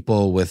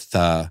people with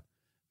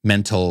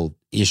mental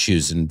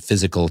issues and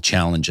physical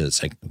challenges.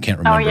 I can't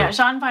remember. Oh yeah,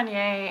 Jean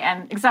Vanier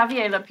and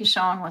Xavier Le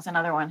Pichon was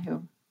another one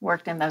who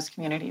worked in those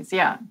communities,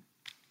 yeah.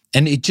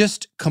 And it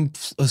just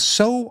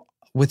so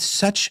with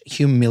such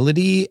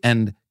humility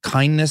and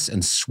kindness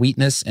and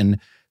sweetness and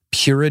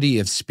purity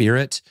of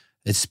spirit,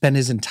 has spent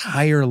his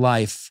entire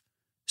life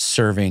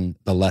serving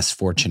the less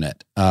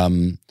fortunate.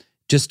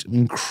 Just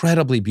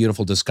incredibly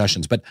beautiful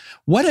discussions. But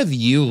what have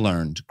you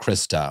learned,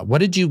 Krista? What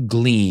did you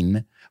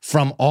glean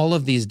from all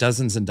of these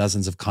dozens and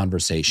dozens of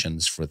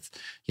conversations with,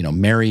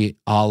 Mary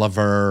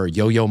Oliver,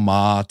 Yo-Yo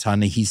Ma,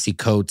 Ta-Nehisi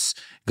Coates,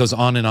 goes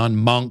on and on,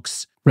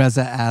 monks,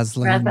 Reza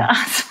Aslan.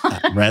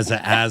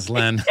 Reza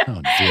Aslan.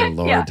 Oh, dear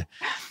Lord,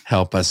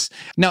 help us.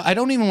 Now, I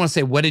don't even want to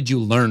say, what did you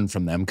learn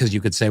from them? Because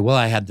you could say, well,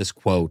 I had this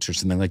quote or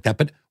something like that.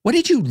 But what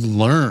did you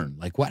learn?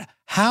 Like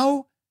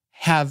how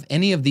have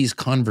any of these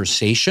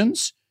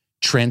conversations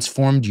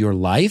transformed your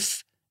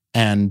life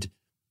and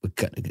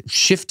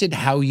shifted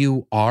how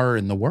you are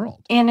in the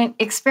world? In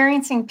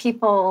experiencing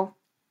people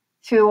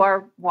who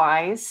are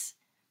wise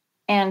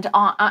and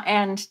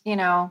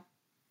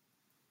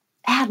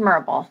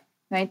admirable,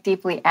 right?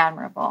 Deeply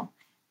admirable.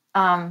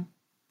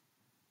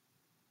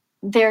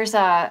 There's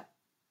a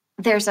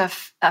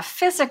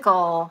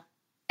physical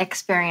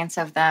experience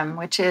of them,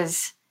 which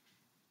is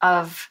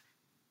of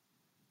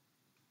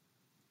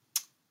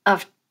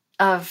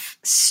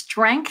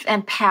strength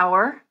and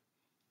power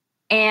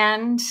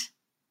and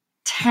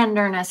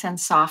tenderness and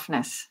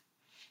softness.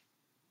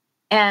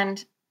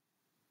 And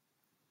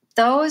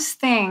those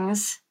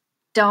things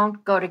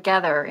don't go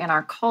together in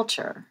our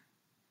culture.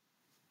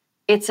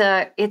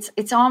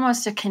 It's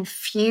almost a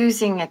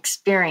confusing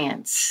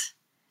experience.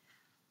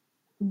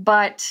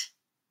 But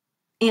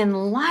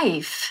in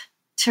life,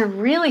 to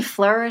really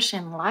flourish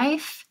in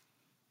life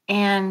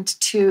and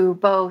to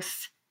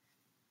both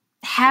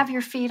have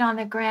your feet on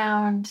the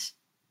ground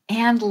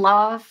and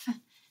love,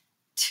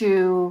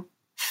 to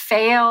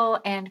fail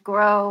and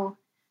grow,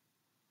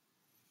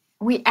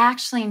 we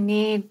actually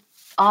need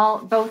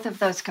both of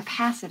those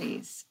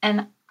capacities.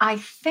 And I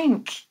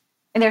think,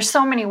 and there's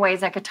so many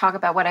ways I could talk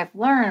about what I've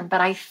learned,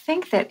 but I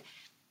think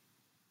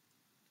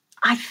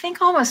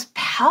almost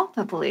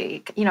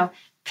palpably,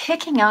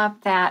 picking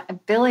up that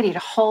ability to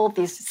hold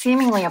these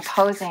seemingly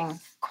opposing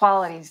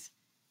qualities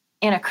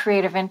in a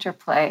creative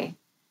interplay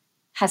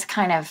has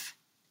kind of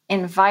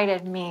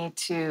invited me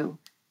to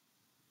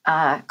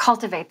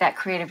cultivate that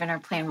creative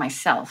interplay in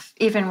myself,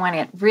 even when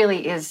it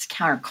really is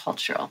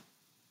countercultural.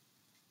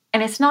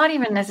 And it's not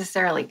even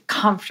necessarily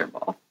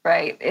comfortable,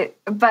 right?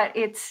 But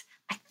I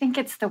think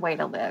it's the way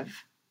to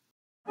live.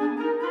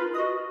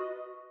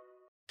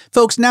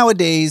 Folks,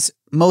 nowadays,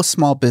 most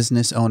small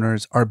business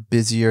owners are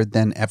busier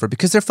than ever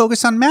because they're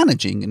focused on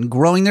managing and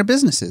growing their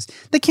businesses.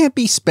 They can't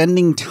be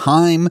spending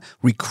time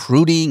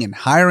recruiting and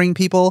hiring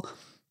people.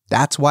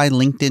 That's why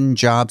LinkedIn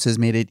Jobs has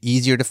made it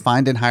easier to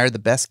find and hire the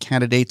best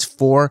candidates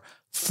for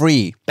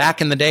free.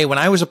 Back in the day when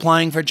I was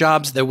applying for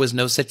jobs, there was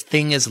no such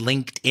thing as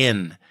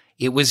LinkedIn.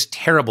 It was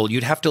terrible.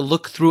 You'd have to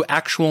look through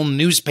actual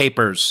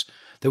newspapers.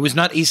 There was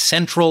not a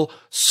central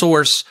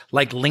source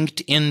like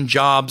LinkedIn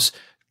Jobs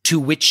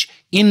through which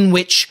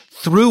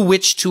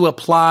to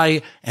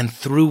apply and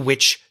through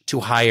which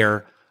to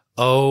hire.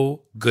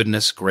 Oh,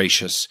 goodness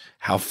gracious,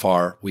 how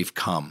far we've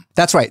come.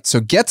 That's right. So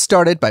get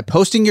started by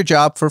posting your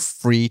job for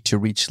free to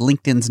reach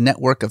LinkedIn's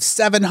network of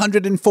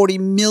 740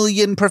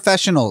 million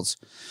professionals.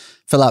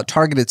 Fill out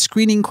targeted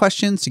screening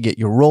questions to get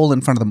your role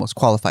in front of the most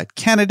qualified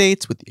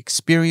candidates with the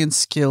experience,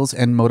 skills,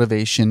 and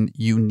motivation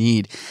you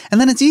need. And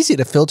then it's easy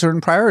to filter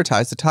and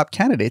prioritize the top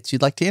candidates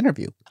you'd like to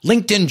interview.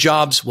 LinkedIn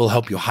Jobs will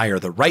help you hire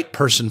the right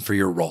person for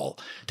your role.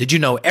 Did you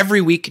know every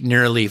week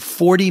nearly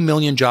 40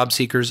 million job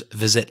seekers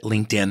visit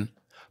LinkedIn?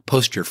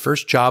 Post your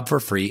first job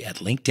for free at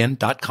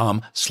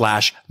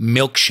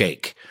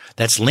linkedin.com/milkshake.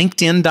 That's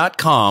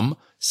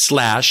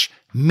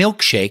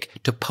linkedin.com/milkshake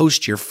to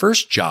post your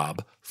first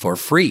job for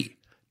free.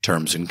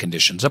 Terms and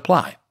conditions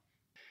apply.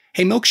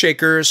 Hey,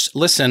 milkshakers,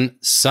 listen,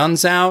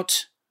 sun's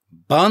out,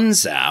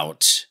 bun's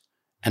out,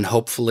 and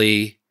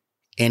hopefully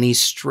any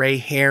stray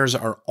hairs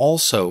are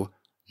also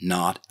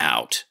not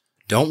out.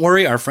 Don't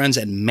worry, our friends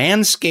at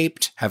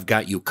Manscaped have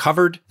got you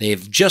covered.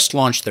 They've just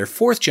launched their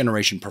 4th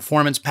generation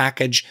performance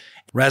package.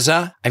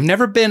 Reza, I've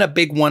never been a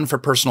big one for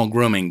personal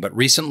grooming, but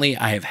recently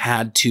I have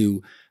had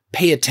to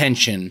pay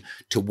attention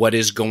to what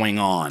is going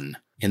on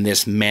in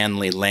this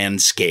manly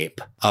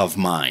landscape of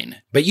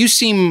mine. But you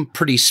seem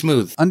pretty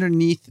smooth.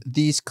 Underneath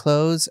these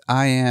clothes,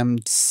 I am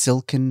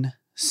silken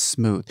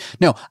smooth.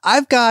 No,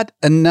 I've got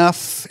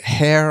enough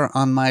hair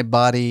on my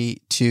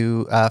body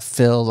to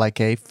fill like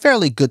a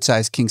fairly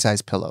good-sized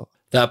king-size pillow.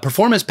 The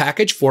Performance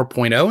Package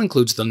 4.0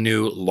 includes the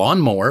new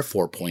Lawnmower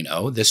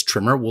 4.0. This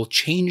trimmer will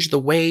change the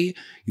way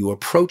you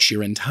approach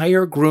your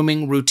entire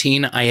grooming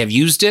routine. I have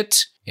used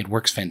it. It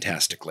works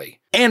fantastically.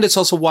 And it's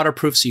also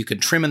waterproof, so you can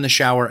trim in the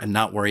shower and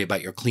not worry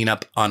about your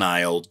cleanup on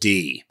aisle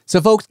D.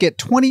 So folks, get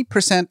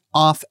 20%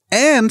 off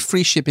and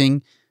free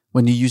shipping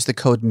when you use the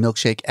code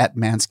milkshake at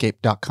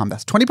manscaped.com.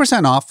 That's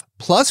 20% off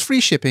plus free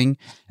shipping.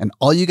 And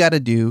all you got to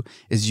do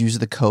is use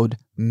the code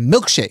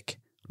milkshake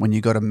when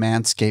you go to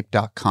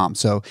manscaped.com.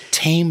 So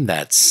tame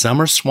that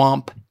summer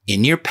swamp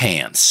in your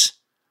pants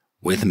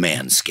with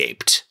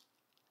Manscaped.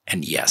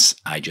 And yes,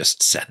 I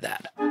just said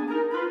that.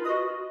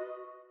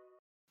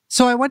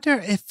 So I wonder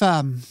if,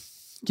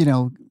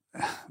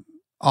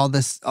 all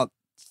this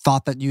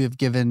thought that you have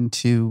given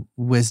to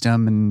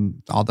wisdom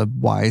and all the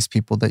wise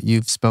people that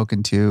you've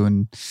spoken to,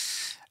 and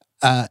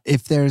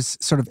if there's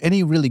sort of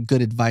any really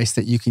good advice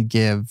that you could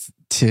give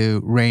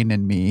to Rain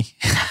and me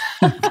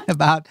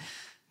about,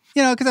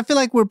 because I feel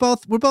like we're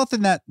both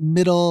in that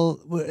middle,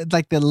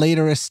 like the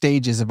later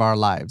stages of our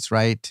lives,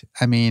 right?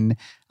 I mean,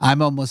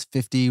 I'm almost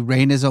 50.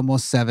 Rain is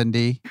almost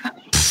 70.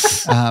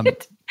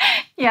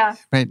 Yeah.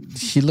 Right.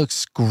 He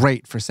looks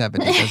great for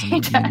 70, doesn't he?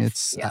 Does.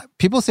 I mean,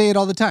 people say it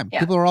all the time. Yeah.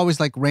 People are always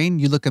like, Rain,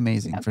 you look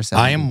amazing for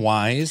 70. I am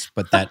wise,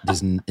 but that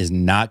is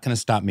not going to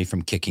stop me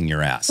from kicking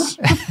your ass.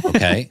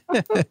 Okay?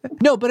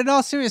 No, but in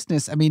all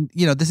seriousness, I mean,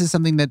 this is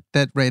something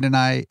that Rain and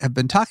I have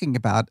been talking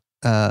about.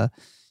 The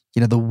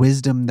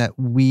wisdom that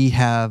we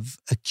have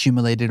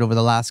accumulated over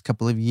the last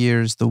couple of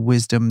years, the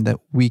wisdom that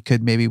we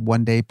could maybe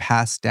one day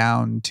pass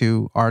down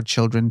to our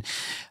children.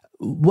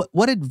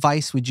 What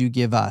advice would you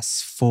give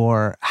us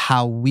for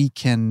how we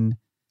can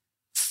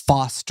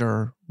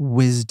foster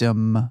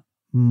wisdom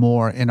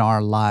more in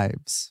our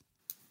lives?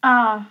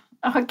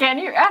 Again,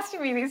 you're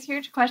asking me these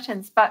huge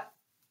questions, but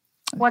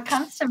what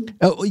comes to me?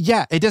 Oh,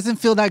 yeah. It doesn't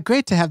feel that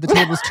great to have the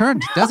tables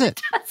turned, does it?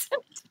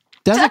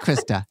 Does it,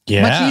 Krista?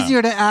 Yeah. Much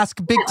easier to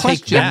ask big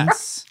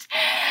questions.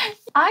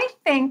 I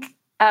think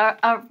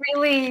a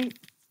really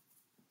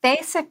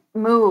basic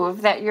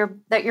move that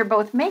you're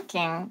both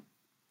making,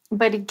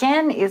 but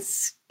again,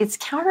 it's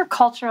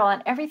countercultural,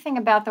 and everything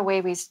about the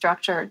way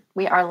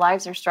our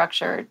lives are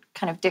structured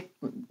kind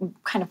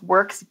of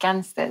works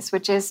against this,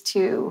 which is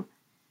to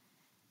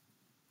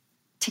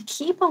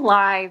keep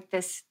alive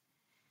this,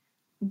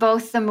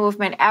 both the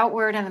movement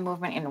outward and the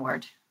movement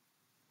inward.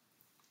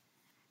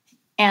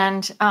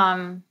 And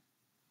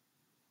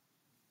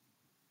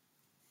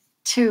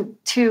to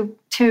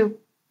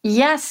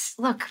yes,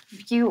 look,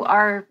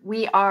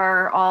 we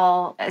are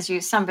all, as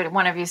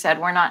one of you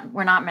said, we're not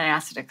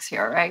monastics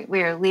here, right?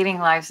 We are leading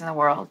lives in the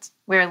world.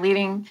 We are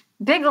leading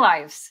big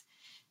lives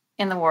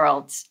in the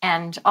world,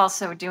 and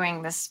also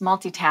doing this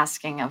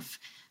multitasking of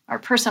our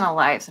personal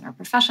lives and our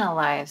professional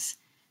lives.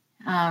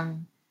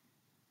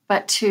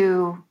 But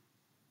to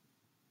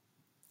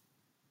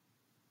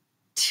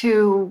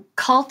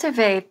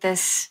cultivate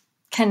this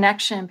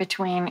connection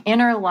between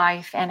inner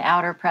life and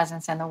outer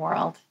presence in the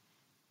world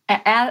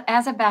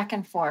as a back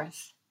and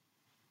forth.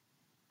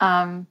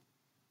 And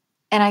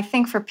I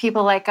think for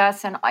people like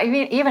us, and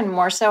even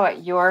more so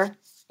at your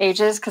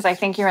ages, because I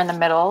think you're in the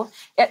middle.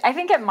 I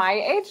think at my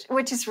age,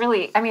 which is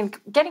really,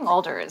 getting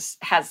older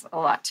has a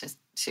lot to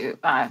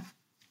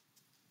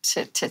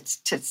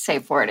say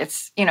for it.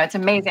 It's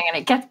amazing,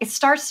 and it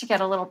starts to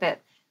get a little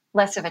bit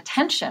less of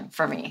attention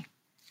for me.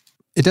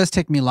 It does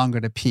take me longer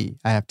to pee,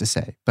 I have to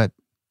say, but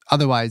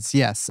otherwise,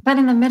 yes. But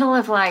in the middle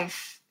of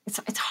life,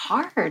 it's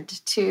hard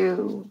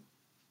to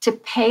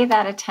pay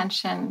that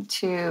attention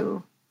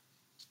to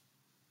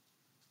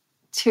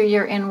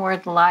your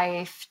inward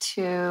life,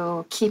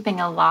 to keeping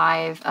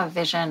alive a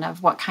vision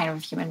of what kind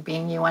of human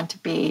being you want to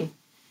be,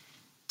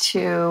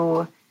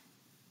 to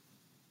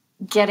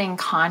getting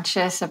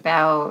conscious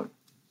about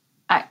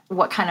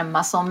what kind of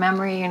muscle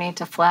memory you need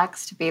to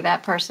flex to be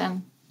that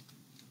person.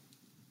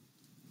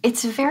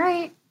 It's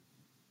very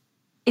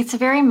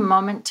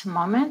moment to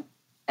moment.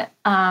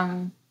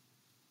 And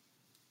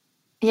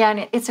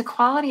it's a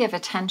quality of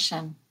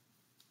attention.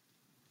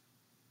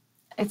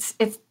 It's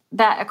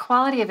that a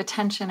quality of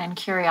attention and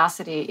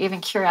curiosity, even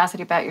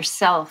curiosity about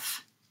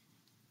yourself.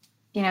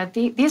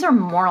 These are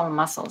moral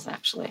muscles,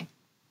 actually,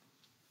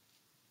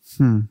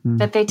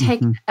 that they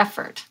take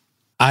effort.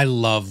 I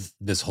love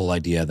this whole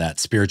idea that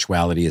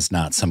spirituality is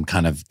not some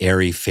kind of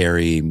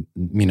airy-fairy,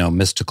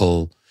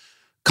 mystical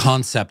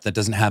concept that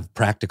doesn't have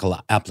practical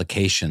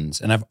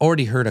applications. And I've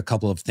already heard a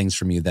couple of things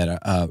from you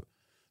that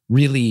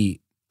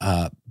really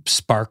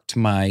sparked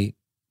my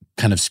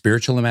kind of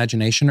spiritual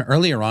imagination.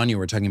 Earlier on, you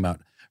were talking about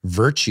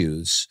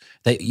virtues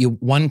that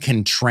one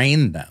can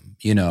train them.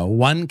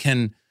 One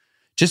can,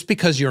 just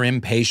because you're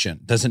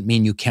impatient doesn't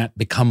mean you can't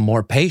become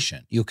more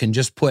patient. You can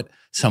just put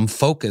some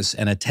focus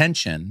and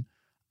attention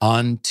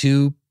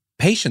onto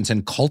patience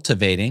and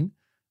cultivating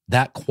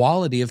that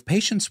quality of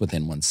patience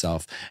within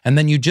oneself. And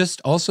then you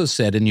just also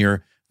said in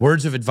your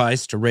words of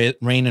advice to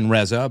Rain and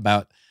Reza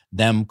about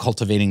them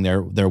cultivating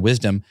their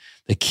wisdom,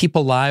 they keep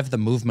alive the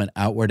movement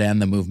outward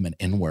and the movement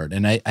inward.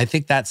 And I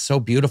think that's so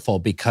beautiful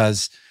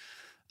because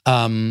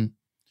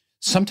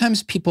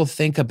sometimes people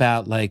think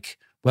about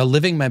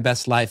living my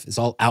best life is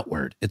all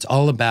outward. It's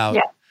all about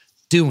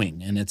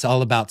doing, and it's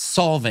all about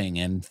solving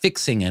and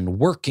fixing and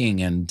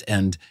working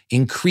and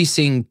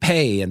increasing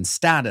pay and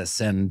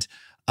status and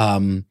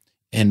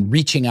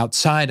reaching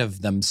outside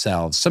of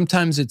themselves.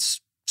 Sometimes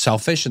it's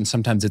selfish and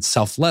sometimes it's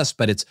selfless,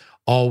 but it's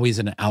always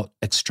an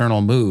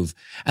external move.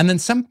 And then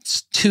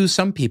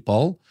some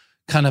people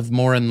kind of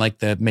more in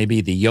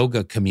maybe the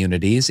yoga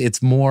communities,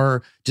 it's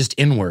more just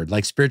inward.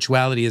 Like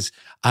spirituality is,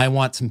 I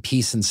want some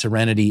peace and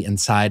serenity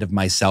inside of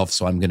myself,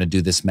 so I'm going to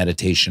do this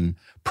meditation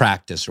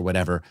practice or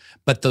whatever.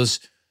 But those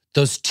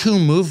two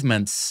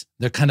movements,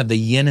 they're kind of the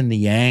yin and the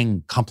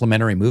yang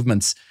complementary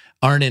movements,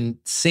 aren't in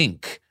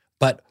sync,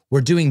 but we're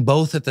doing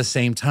both at the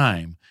same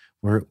time.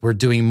 We're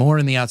doing more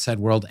in the outside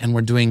world and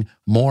we're doing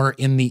more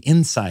in the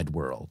inside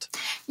world.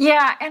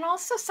 Yeah, and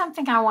also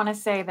something I want to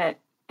say that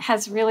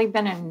has really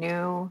been a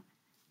new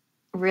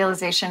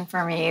realization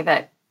for me,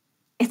 that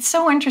it's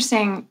so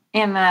interesting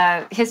in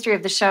the history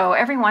of the show.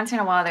 Every once in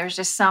a while, there's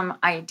just some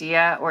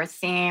idea or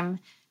theme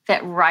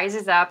that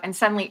rises up and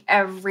suddenly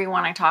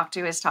everyone I talk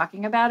to is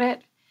talking about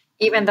it,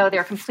 even though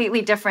they're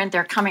completely different,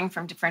 they're coming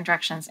from different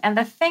directions. And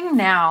the thing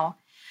now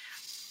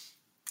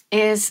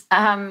is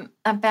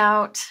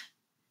about,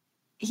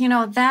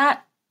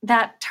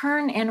 that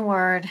turn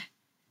inward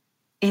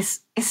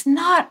is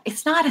not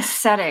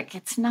ascetic.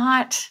 It's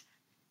not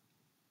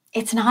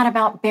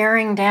about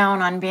bearing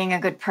down on being a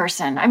good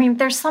person. I mean,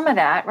 there's some of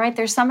that, right?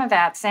 There's some of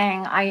that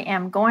saying, I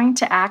am going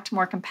to act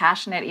more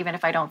compassionate even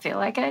if I don't feel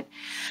like it.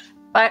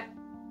 But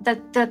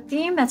the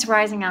theme that's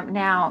rising up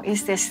now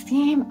is this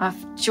theme of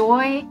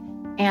joy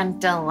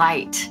and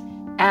delight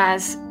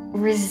as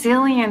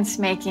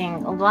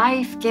resilience-making,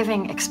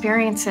 life-giving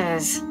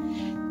experiences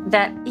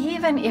that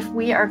even if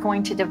we are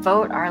going to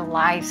devote our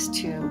lives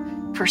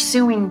to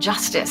pursuing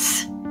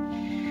justice,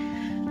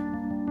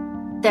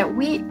 that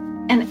we,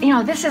 and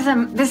this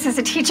is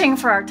a teaching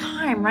for our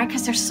time, right?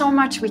 Because there's so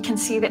much we can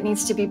see that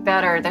needs to be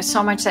better. There's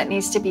so much that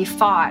needs to be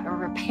fought or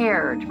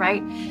repaired,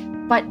 right?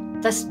 But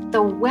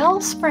the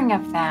wellspring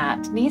of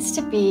that needs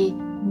to be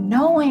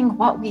knowing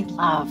what we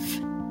love.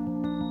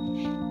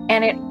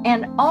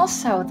 And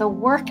also the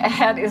work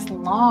ahead is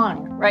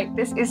long, right?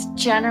 This is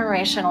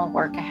generational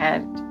work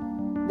ahead.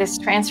 This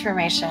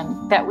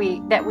transformation that we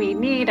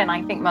need, and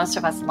I think most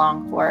of us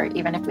long for,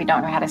 even if we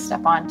don't know how to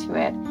step onto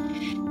it.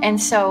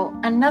 And so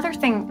another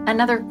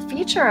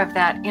feature of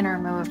that inner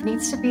move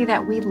needs to be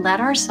that we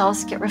let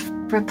ourselves get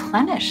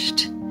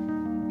replenished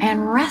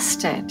and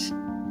rested.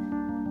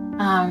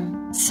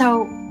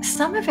 So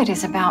some of it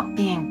is about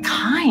being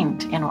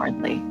kind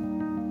inwardly,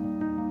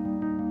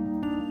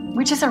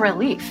 which is a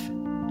relief.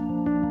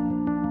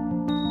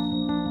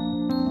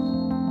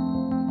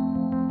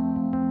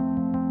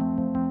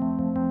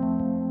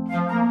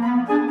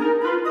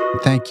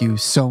 Thank you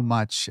so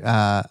much.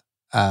 We're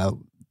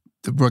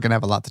going to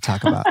have a lot to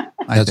talk about.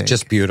 That's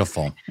just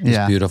beautiful. It's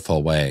a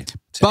beautiful way to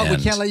But end.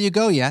 we can't let you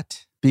go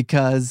yet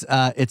because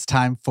it's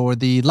time for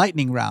the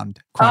lightning round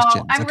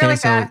questions. Oh, I'm really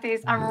bad at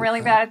these. I'm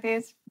really bad at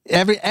these.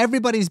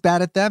 Everybody's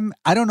bad at them.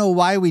 I don't know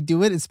why we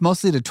do it. It's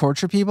mostly to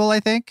torture people, I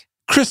think.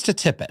 Krista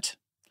Tippett,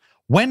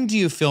 when do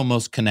you feel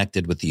most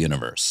connected with the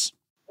universe?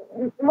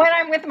 When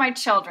I'm with my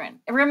children.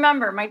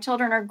 Remember, my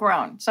children are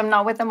grown, so I'm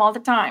not with them all the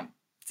time.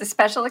 It's a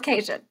special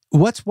occasion.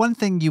 What's one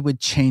thing you would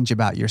change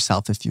about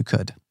yourself if you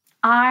could?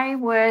 I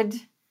would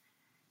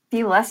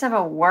be less of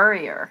a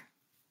worrier.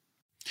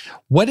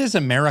 What is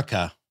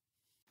America?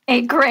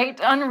 A great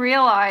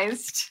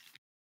unrealized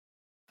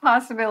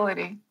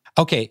possibility.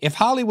 Okay, if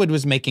Hollywood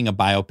was making a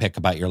biopic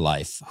about your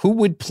life, who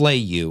would play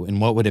you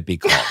and what would it be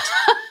called?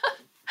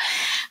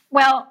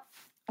 Well,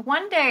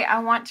 one day I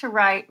want to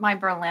write my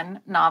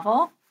Berlin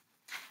novel,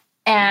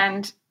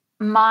 and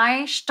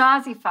my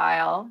Stasi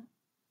files,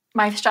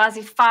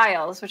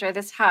 which are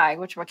this high,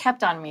 which were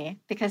kept on me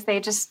because they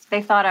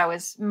thought I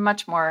was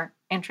much more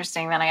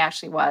interesting than I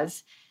actually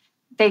was.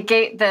 They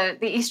gave the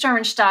East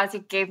German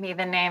Stasi gave me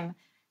the name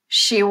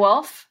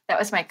She-Wolf. That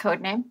was my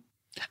code name.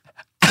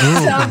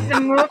 So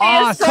the movie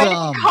is going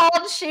to be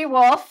called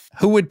She-Wolf.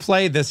 Who would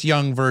play this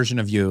young version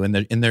of you in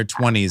their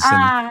 20s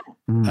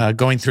and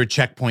going through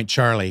Checkpoint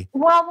Charlie?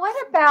 Well,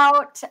 what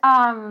about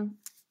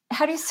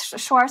how do you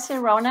Saoirse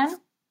Ronan?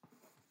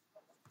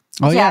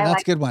 Oh, yeah, I that's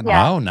like- a good one.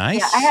 Yeah. Oh, nice.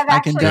 Yeah, I have I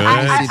can actually,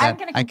 definitely see I'm that.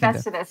 going to I can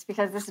confess to this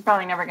because this is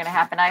probably never going to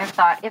happen. I have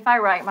thought if I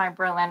write my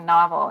Berlin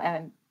novel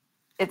and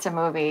it's a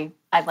movie,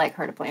 I'd like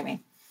her to play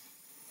me.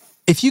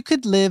 If you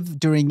could live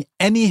during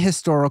any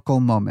historical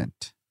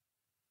moment,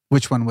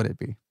 which one would it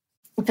be?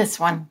 This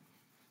one.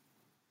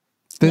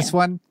 This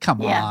one?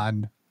 Come Yeah.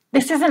 on.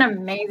 This is an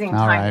amazing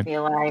All time right. to be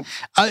alive.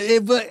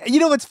 But you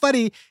know what's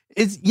funny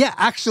is,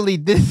 actually,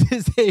 this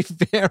is a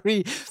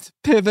very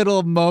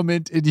pivotal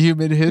moment in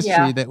human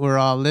history that we're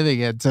all living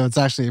in. So it's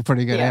actually a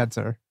pretty good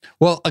answer.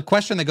 Well, a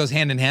question that goes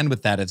hand in hand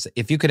with that is,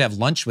 if you could have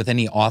lunch with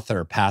any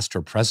author, past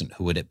or present,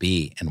 who would it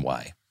be and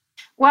why?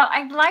 Well,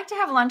 I'd like to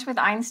have lunch with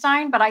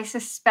Einstein, but I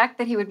suspect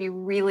that he would be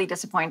really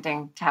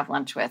disappointing to have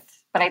lunch with.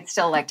 But I'd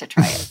still like to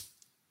try it.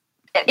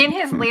 In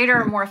his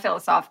later, more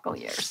philosophical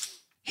years.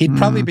 He'd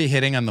probably be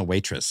hitting on the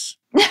waitress.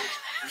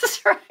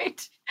 That's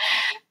right.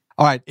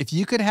 All right. If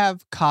you could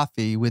have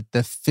coffee with the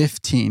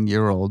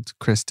 15-year-old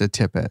Krista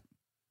Tippett,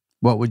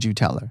 what would you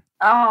tell her?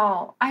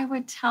 Oh, I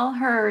would tell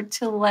her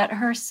to let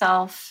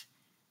herself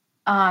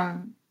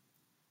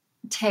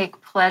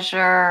take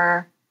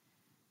pleasure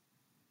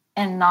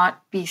and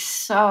not be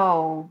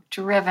so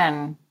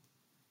driven.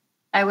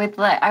 I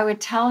would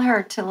tell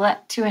her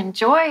to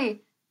enjoy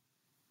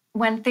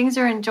when things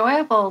are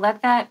enjoyable.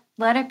 Let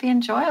it be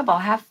enjoyable.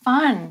 Have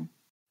fun.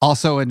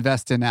 Also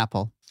invest in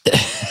Apple.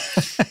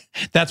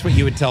 That's what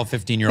you would tell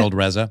 15-year-old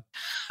Reza.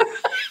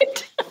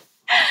 Right.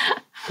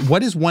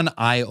 What is one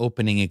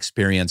eye-opening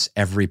experience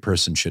every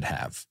person should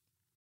have?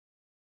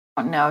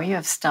 Oh, no, you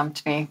have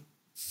stumped me.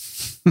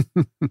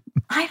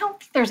 I don't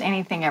think there's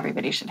anything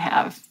everybody should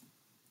have,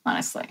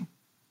 honestly.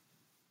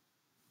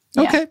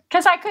 Okay.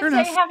 Because I could Fair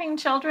say enough. having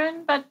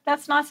children, but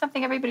that's not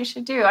something everybody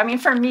should do. I mean,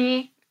 for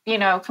me,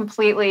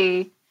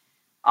 completely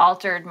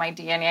altered my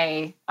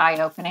DNA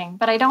eye-opening,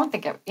 but I don't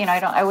think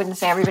I wouldn't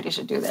say everybody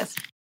should do this.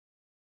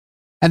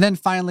 And then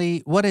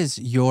finally, what is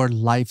your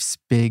life's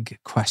big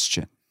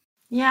question?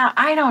 Yeah,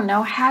 I don't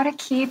know how to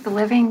keep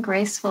living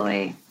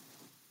gracefully.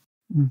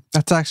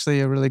 That's actually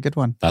a really good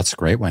one. That's a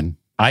great one.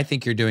 I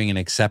think you're doing an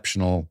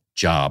exceptional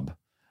job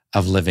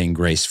of living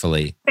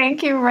gracefully.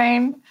 Thank you,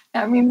 Rain.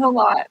 That means a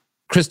lot.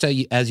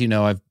 Krista, as you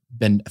know, I've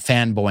been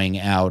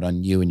fanboying out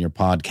on you and your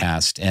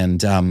podcast,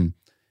 and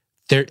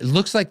it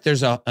looks like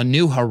there's a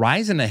new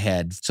horizon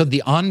ahead. So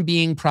the On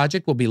Being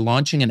Project will be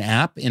launching an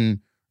app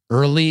in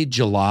early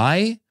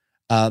July.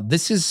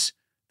 This is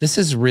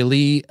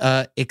really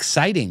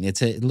exciting.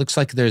 It looks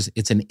like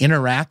it's an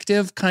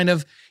interactive kind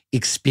of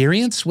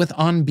experience with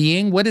On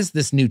Being. What is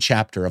this new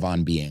chapter of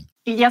On Being?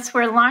 Yes,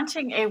 we're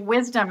launching a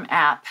wisdom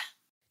app.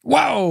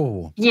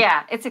 Whoa!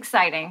 Yeah, it's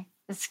exciting.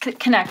 It's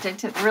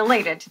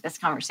related to this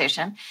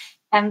conversation,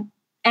 and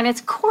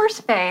it's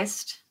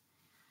course-based.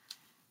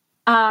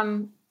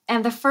 And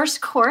the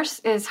first course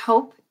is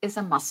Hope is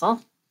a Muscle,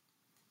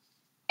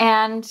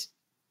 and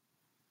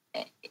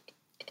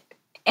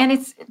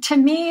it's, to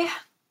me,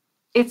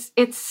 it's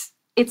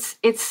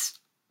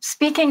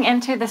speaking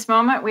into this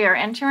moment we are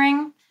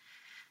entering,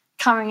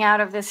 coming out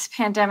of this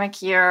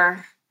pandemic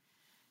year.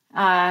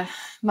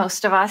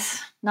 Most of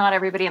us, not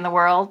everybody in the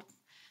world.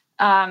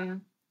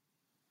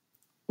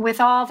 With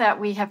all that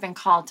we have been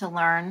called to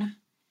learn,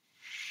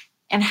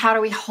 and how do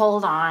we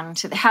hold on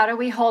to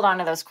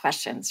those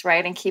questions,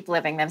 right? And keep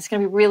living them. It's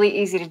going to be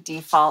really easy to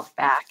default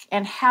back.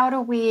 And how do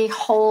we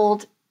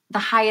hold the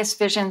highest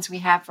visions we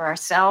have for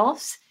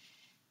ourselves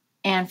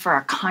and for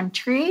our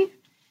country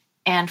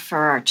and for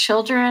our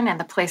children and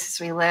the places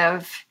we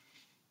live?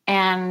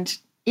 And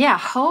yeah,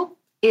 hope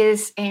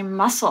is a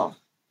muscle.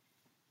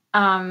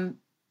 And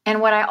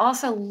what I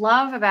also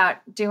love about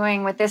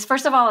doing with this,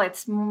 first of all,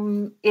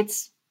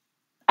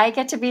 I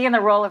get to be in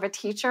the role of a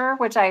teacher,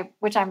 which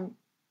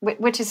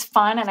is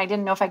fun, and I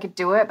didn't know if I could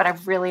do it, but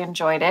I've really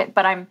enjoyed it.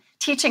 But I'm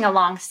teaching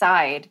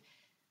alongside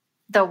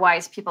the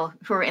wise people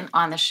who are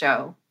on the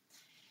show.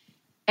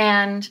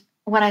 And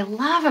what I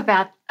love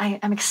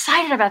I'm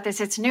excited about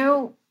this, it's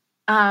new,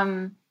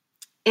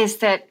 is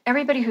that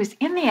everybody who's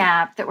in the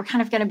app, that we're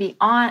kind of going to be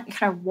kind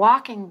of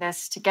walking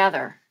this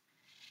together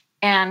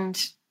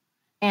and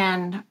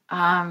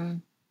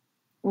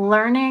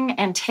learning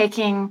and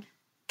taking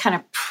kind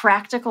of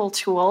practical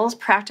tools,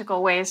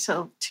 practical ways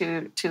to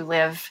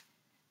live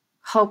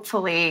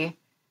hopefully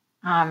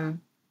and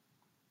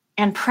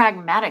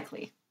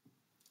pragmatically,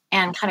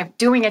 and kind of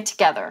doing it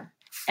together.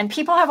 And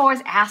people have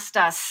always asked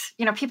us,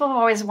 people have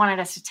always wanted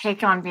us to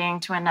take On Being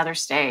to another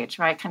stage,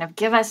 right? Kind of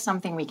give us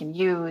something we can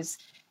use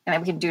and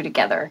that we can do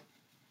together.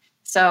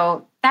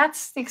 So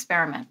that's the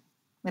experiment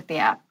with the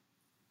app.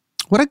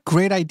 What a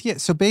great idea.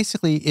 So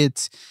basically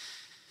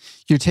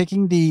you're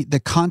taking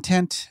the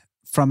content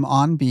from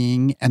On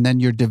Being, and then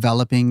you're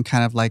developing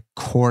kind of like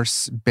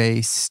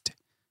course-based,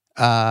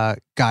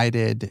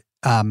 guided,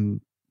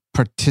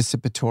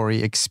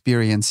 participatory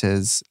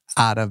experiences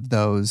out of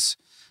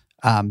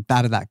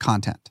that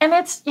content. And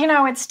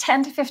it's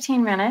 10 to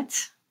 15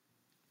 minutes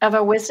of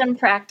a wisdom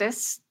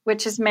practice,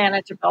 which is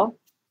manageable.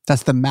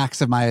 That's the max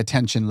of my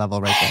attention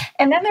level right there.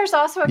 And then there's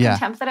also a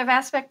contemplative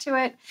aspect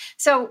to it.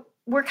 So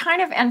we're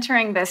kind of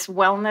entering this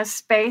wellness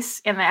space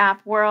in the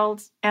app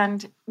world,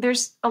 and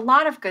there's a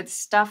lot of good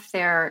stuff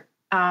there.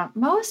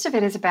 Most of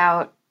it is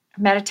about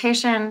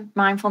meditation,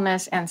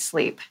 mindfulness, and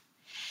sleep.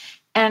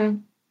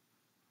 And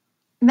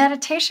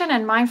meditation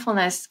and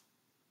mindfulness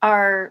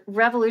are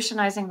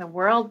revolutionizing the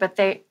world, but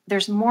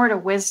there's more to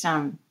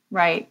wisdom,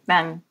 right,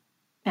 than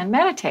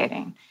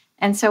meditating.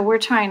 And so we're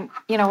trying,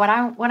 what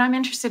I'm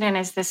interested in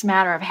is this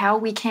matter of how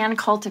we can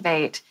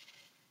cultivate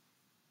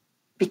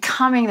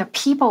becoming the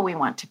people we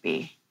want to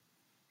be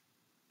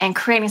and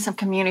creating some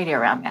community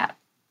around that.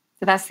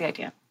 So that's the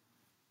idea.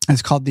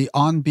 It's called the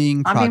On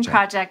Being Project. On Being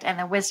Project and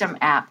the Wisdom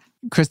app.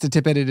 Krista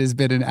Tippett, it has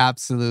been an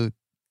absolute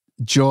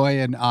joy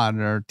and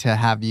honor to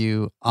have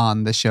you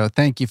on the show.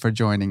 Thank you for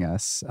joining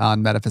us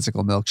on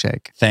Metaphysical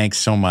Milkshake. Thanks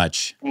so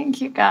much. Thank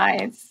you,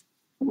 guys.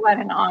 What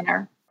an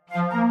honor.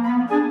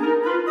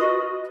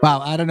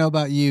 Wow, I don't know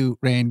about you,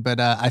 Rain, but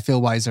I feel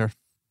wiser.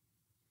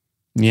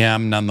 Yeah,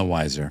 I'm none the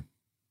wiser.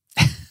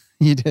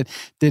 You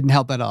didn't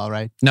help at all,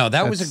 right? No,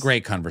 that was a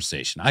great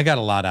conversation. I got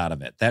a lot out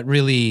of it. That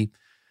really,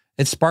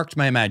 it sparked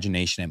my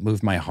imagination. It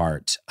moved my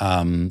heart.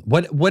 How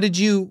do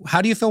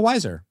you feel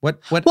wiser? What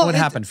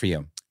happened for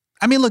you?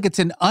 I mean, look, it's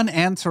an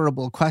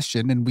unanswerable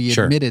question, and we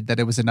admitted that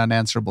it was an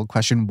unanswerable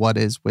question. What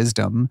is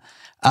wisdom?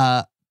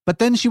 But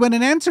then she went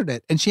and answered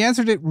it, and she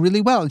answered it really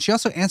well. And she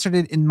also answered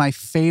it in my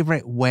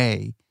favorite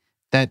way.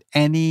 That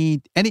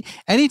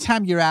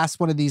anytime you're asked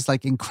one of these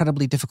like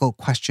incredibly difficult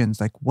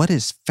questions, like what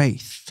is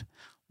faith?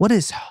 What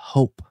is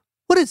hope?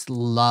 What is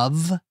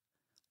love?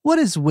 What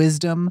is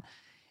wisdom?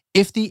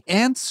 If the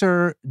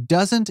answer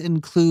doesn't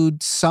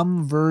include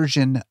some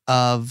version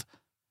of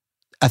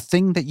a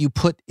thing that you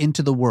put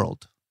into the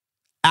world,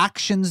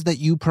 actions that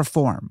you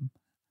perform,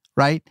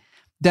 right?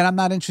 Then I'm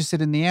not interested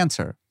in the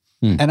answer.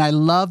 And I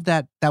love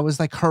that was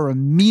like her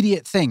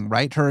immediate thing,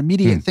 right? Her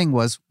immediate thing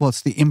was, well,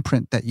 it's the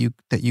imprint that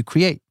you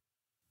create.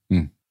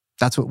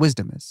 That's what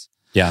wisdom is.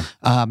 Yeah.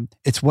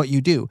 It's what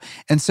you do.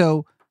 And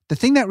so the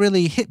thing that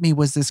really hit me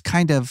was this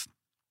kind of,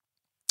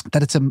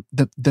 that it's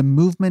the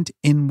movement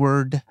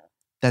inward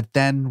that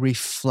then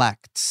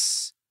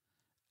reflects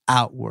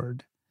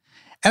outward.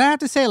 And I have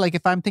to say, like,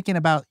 if I'm thinking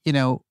about,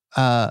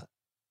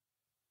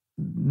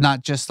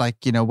 not just like,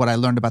 what I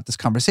learned about this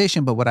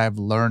conversation, but what I've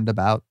learned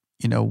about,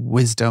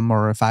 wisdom,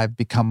 or if I've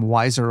become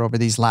wiser over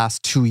these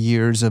last 2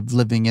 years of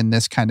living in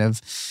this kind of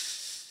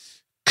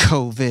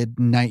COVID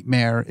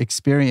nightmare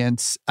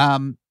experience,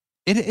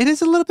 it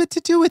is a little bit to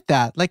do with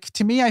that. Like,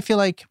 to me, I feel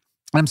like,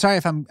 I'm sorry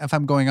if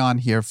I'm going on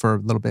here for a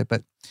little bit,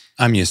 but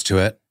I'm used to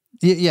it.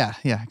 Yeah,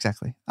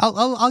 exactly.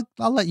 I'll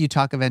let you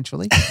talk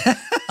eventually.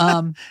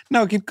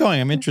 No, keep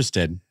going. I'm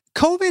interested.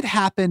 COVID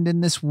happened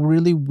in this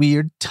really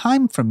weird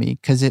time for me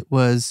because it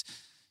was,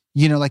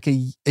 like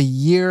a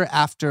year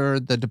after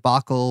the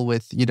debacle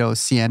with,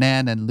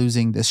 CNN and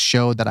losing this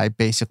show that I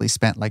basically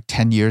spent like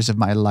 10 years of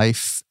my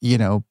life,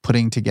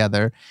 putting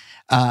together.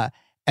 And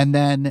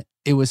then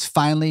it was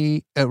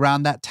finally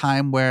around that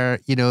time where,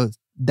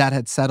 that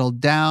had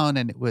settled down,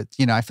 and it was,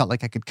 I felt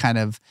like I could kind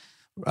of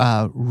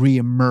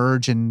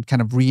reemerge and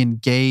kind of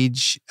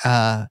re-engage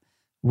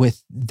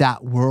with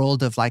that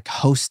world of like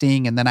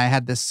hosting. And then I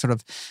had this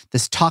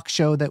talk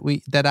show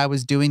that I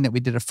was doing that we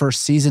did a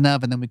first season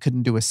of, and then we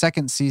couldn't do a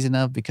second season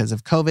of because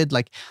of COVID.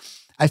 Like,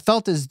 I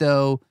felt as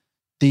though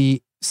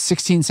the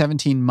 16,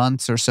 17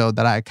 months or so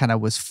that I kind of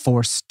was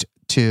forced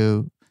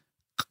to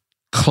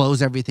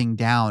close everything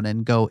down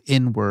and go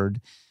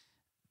inward,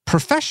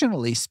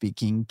 professionally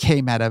speaking,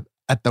 came at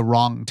the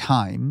wrong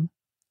time.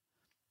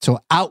 So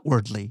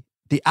outwardly,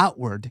 the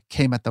outward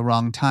came at the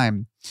wrong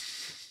time.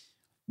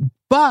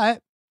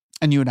 But,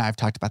 and you and I have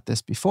talked about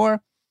this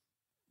before,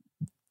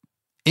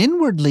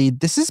 inwardly,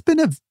 this has been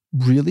a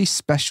really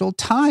special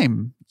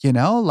time,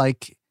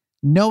 like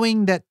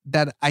knowing that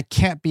I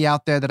can't be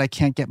out there, that I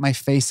can't get my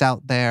face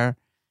out there.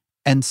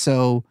 And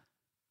so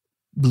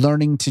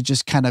learning to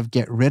just kind of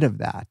get rid of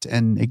that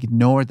and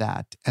ignore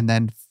that, and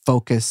then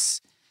focus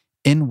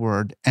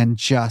inward and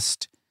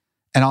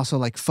also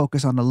like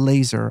focus on a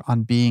laser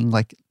on being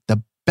like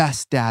the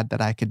best dad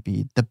that I could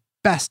be, the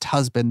best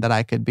husband that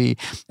I could be.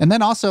 And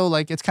then also,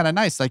 like, it's kind of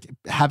nice, like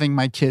having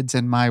my kids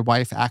and my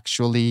wife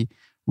actually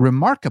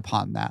remark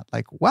upon that.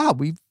 Like, wow,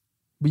 we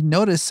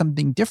noticed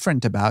something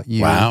different about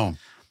you. Wow.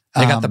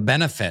 They got the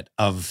benefit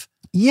of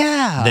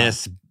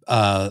this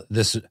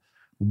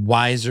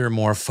wiser,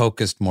 more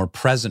focused, more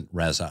present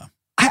Reza.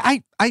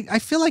 I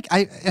feel like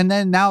and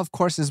then now, of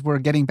course, as we're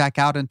getting back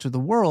out into the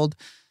world,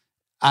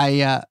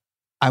 I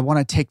want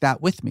to take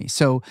that with me.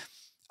 So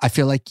I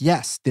feel like,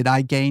 yes, did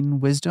I gain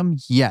wisdom?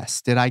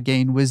 Yes. Did I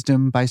gain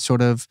wisdom by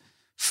sort of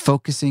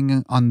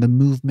focusing on the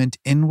movement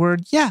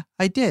inward? Yeah,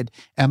 I did.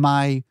 Am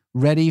I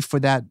ready for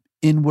that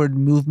inward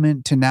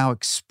movement to now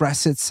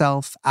express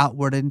itself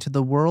outward into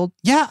the world?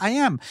 Yeah, I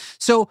am.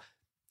 So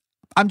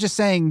I'm just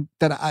saying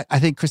that I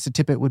think Krista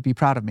Tippett would be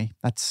proud of me.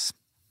 That's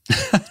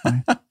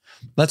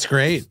That's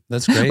great.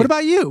 That's great. What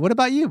about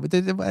you?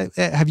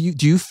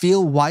 Do you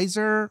feel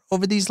wiser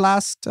over these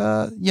last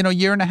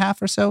year and a half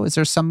or so? Is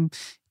there some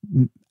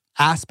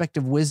aspect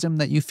of wisdom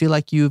that you feel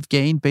like you've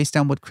gained based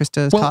on what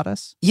Krista has taught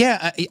us?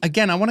 Yeah.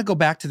 Again, I want to go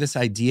back to this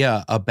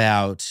idea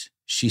about,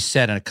 she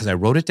said, because I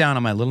wrote it down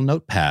on my little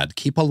notepad,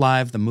 keep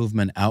alive the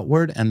movement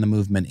outward and the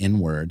movement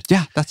inward.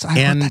 Yeah, I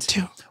wrote that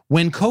too.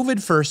 When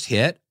COVID first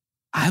hit,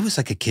 I was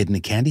like a kid in a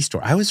candy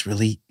store. I was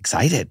really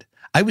excited.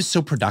 I was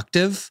so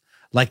productive.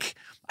 Like,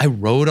 I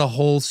wrote a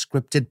whole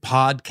scripted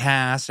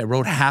podcast. I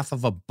wrote half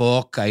of a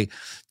book. I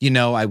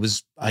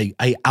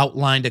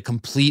outlined a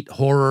complete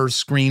horror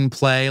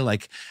screenplay.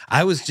 Like,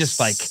 I was just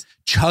like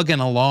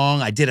chugging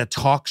along. I did a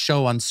talk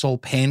show on Soul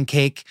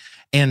Pancake,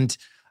 and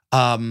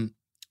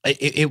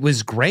it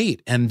was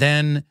great. And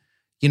then,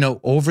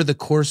 over the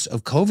course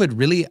of COVID,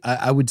 really,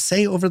 I would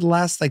say over the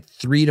last like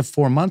 3 to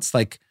 4 months,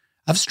 like,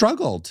 I've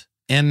struggled.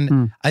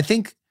 And I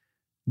think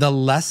the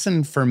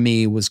lesson for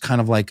me was kind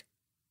of like,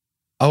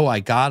 oh, I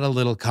got a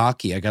little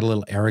cocky. I got a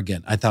little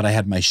arrogant. I thought I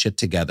had my shit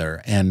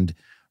together, and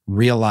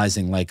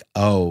realizing like,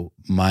 oh,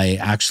 my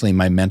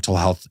mental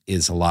health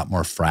is a lot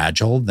more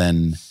fragile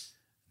than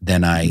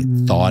I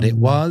thought it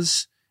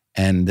was.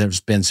 And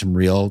there's been some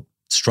real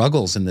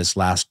struggles in this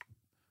last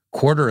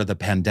quarter of the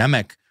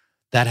pandemic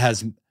that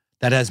has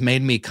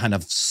made me kind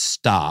of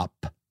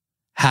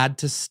had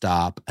to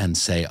stop and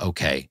say,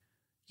 okay,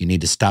 you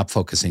need to stop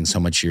focusing so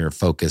much of your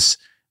focus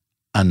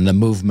on the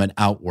movement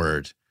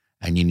outward,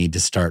 and you need to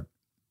start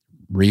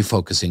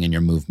refocusing in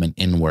your movement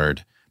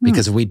inward.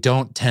 Because if we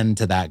don't tend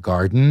to that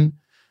garden,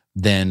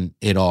 then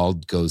it all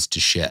goes to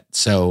shit.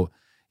 So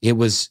it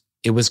was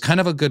kind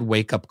of a good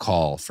wake-up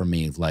call for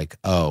me, like,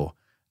 oh,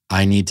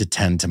 I need to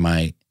tend to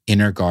my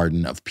inner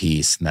garden of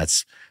peace. And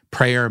that's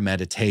prayer,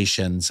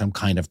 meditation, some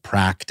kind of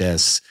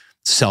practice,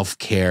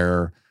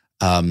 self-care,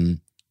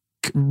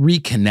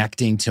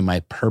 reconnecting to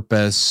my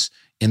purpose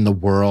in the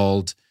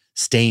world,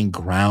 staying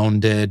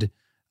grounded,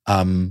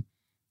 and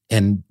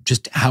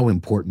just how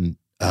important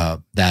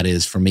that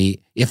is for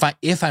me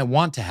if I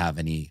want to have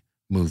any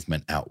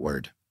movement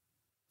outward.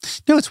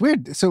 No, it's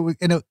weird. So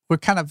we're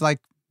kind of like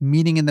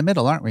meeting in the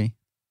middle, aren't we?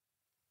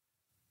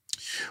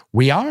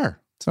 We are.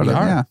 Sort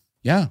of,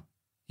 yeah.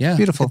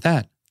 Beautiful. Look at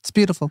that. It's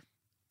beautiful.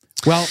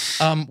 Well,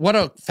 what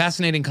a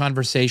fascinating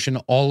conversation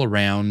all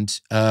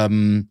around.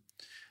 I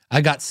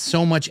got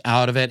so much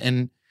out of it.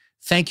 And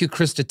thank you,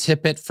 Krista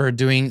Tippett, for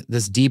doing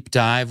this deep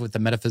dive with the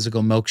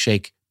Metaphysical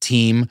Milkshake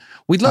team.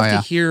 We'd love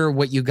to hear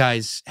what you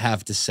guys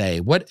have to say.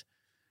 What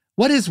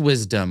is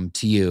wisdom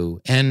to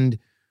you? And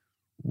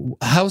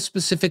how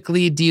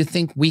specifically do you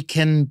think we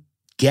can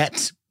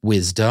get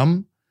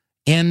wisdom?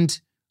 And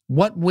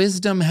what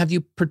wisdom have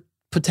you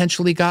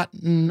potentially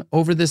gotten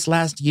over this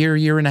last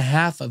year and a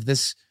half of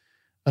this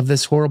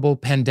horrible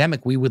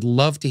pandemic? We would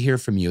love to hear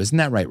from you. Isn't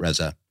that right,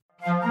 Reza?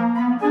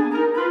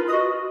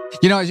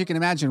 As you can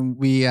imagine,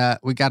 we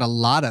got a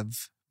lot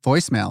of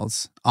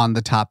voicemails on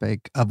the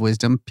topic of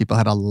wisdom. People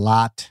had a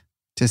lot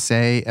to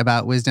say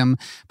about wisdom,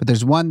 but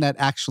there's one that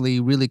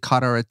actually really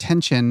caught our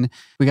attention.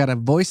 We got a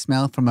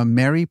voicemail from a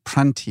Mary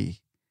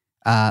Prunty.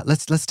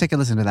 Let's take a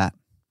listen to that.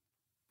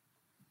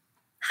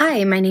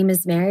 Hi, my name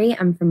is Mary.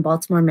 I'm from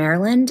Baltimore,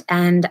 Maryland,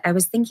 and I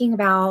was thinking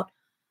about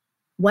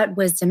what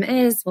wisdom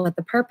is, what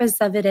the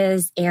purpose of it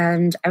is,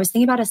 and I was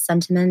thinking about a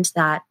sentiment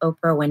that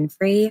Oprah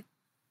Winfrey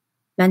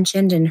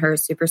mentioned in her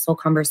Super Soul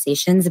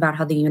Conversations about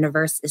how the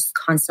universe is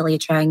constantly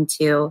trying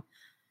to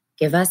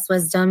give us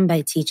wisdom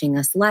by teaching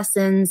us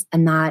lessons,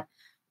 and that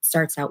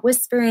starts out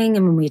whispering,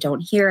 and when we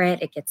don't hear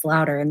it, it gets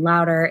louder and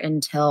louder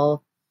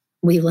until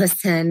we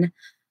listen.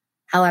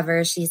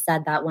 However, she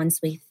said that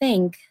once we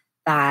think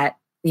that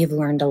we've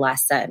learned a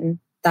lesson,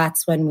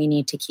 that's when we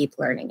need to keep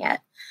learning it.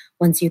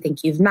 Once you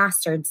think you've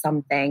mastered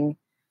something,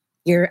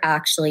 you're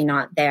actually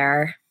not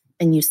there,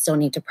 and you still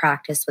need to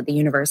practice what the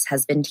universe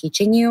has been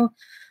teaching you.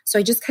 So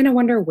I just kind of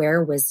wonder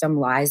where wisdom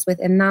lies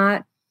within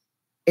that.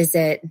 Is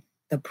it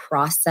the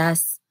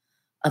process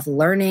of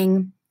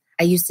learning?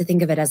 I used to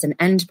think of it as an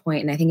end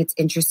point, and I think it's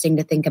interesting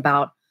to think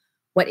about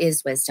what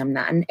is wisdom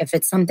then? If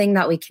it's something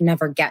that we can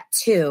never get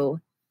to,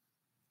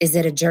 is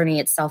it a journey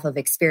itself of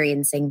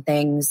experiencing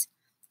things?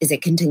 Is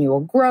it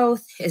continual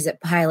growth? Is it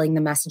piling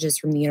the messages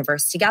from the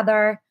universe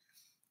together?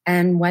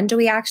 And when do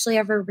we actually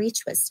ever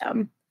reach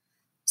wisdom?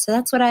 So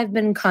that's what I've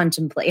been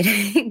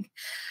contemplating.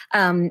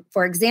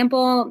 For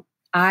example,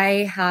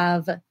 I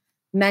have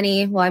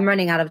I'm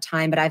running out of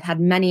time, but I've had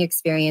many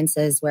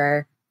experiences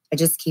where I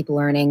just keep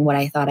learning what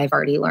I thought I've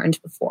already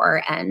learned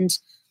before and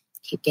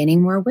keep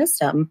gaining more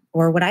wisdom,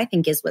 or what I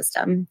think is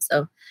wisdom.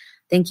 So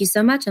thank you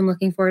so much. I'm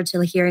looking forward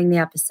to hearing the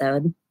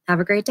episode. Have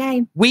a great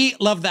day. We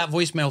love that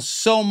voicemail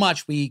so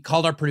much. We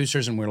called our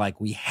producers and we're like,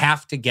 we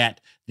have to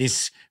get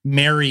this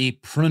Mary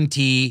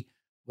Prunty,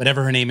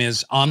 whatever her name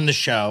is, on the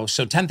show.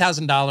 So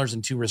 $10,000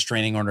 and 2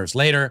 restraining orders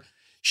later,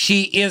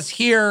 she is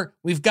here.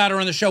 We've got her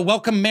on the show.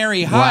 Welcome,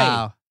 Mary. Hi.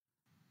 Wow.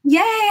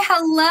 Yay.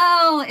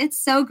 Hello. It's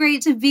so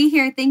great to be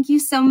here. Thank you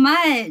so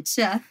much.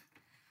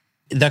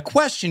 The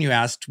question you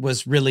asked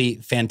was really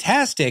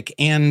fantastic.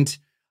 And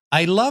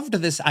I loved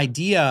this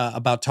idea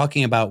about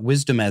talking about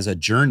wisdom as a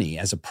journey,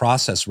 as a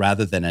process,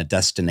 rather than a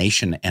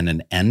destination and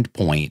an end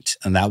point.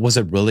 And that was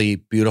a really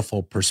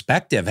beautiful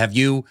perspective. Have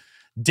you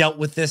dealt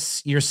with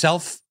this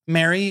yourself,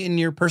 Mary, in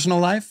your personal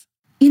life?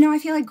 I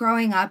feel like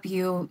growing up,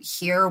 you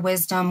hear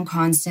wisdom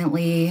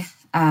constantly.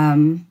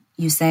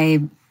 You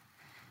say,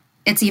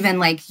 it's even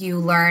like you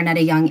learn at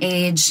a young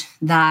age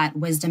that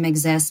wisdom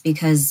exists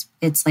because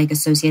it's like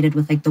associated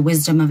with like the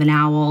wisdom of an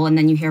owl. And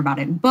then you hear about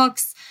it in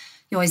books.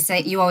 You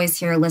always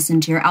hear,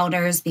 listen to your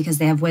elders because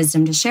they have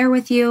wisdom to share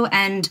with you.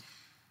 And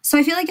so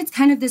I feel like it's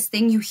kind of this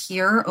thing you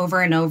hear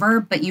over and over,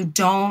 but you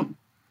don't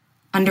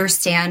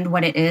understand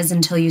what it is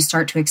until you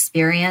start to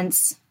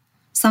experience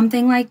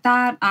something like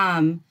that.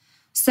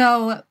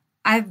 So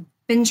I've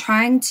been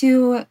trying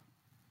to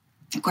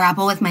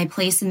grapple with my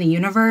place in the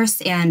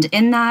universe. And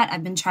in that,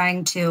 I've been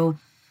trying to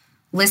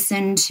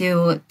listen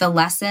to the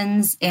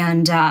lessons.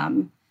 And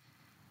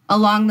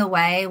along the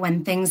way,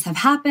 when things have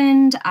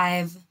happened,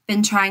 I've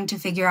been trying to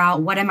figure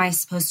out, what am I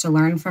supposed to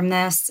learn from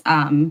this?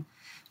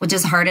 Which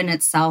is hard in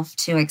itself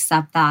to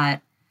accept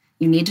that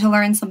you need to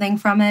learn something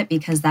from it,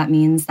 because that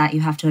means that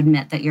you have to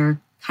admit that you're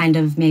kind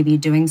of maybe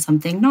doing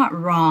something not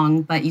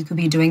wrong, but you could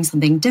be doing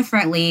something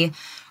differently,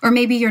 or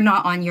maybe you're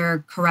not on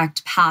your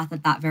correct path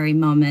at that very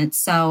moment.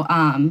 So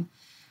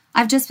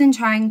I've just been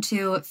trying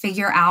to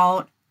figure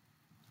out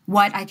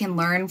what I can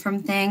learn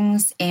from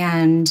things,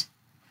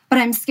 but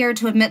I'm scared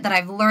to admit that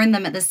I've learned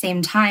them at the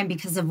same time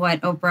because of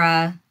what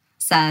Oprah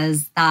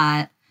says,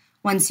 that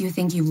once you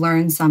think you've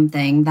learned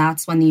something,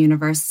 that's when the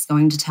universe is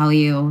going to tell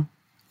you,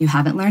 you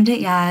haven't learned it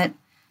yet.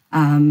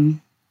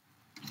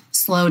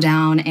 Slow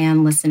down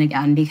and listen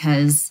again,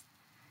 because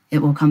it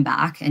will come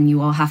back and you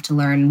will have to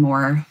learn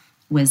more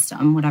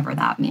wisdom, whatever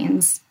that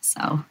means.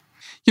 So,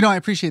 I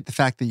appreciate the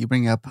fact that you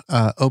bring up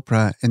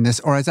Oprah in this,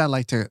 or as I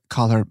like to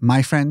call her,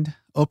 my friend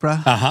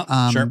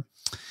Oprah. Sure.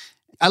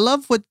 I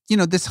love what,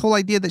 this whole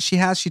idea that she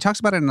has. She talks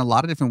about it in a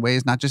lot of different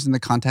ways, not just in the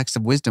context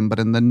of wisdom, but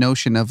in the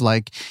notion of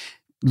like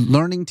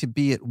learning to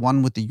be at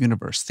one with the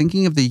universe,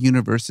 thinking of the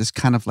universe as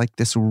kind of like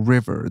this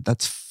river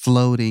that's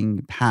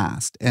floating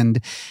past,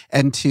 and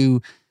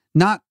to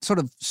not sort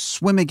of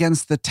swim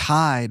against the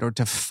tide or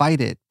to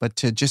fight it, but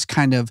to just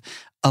kind of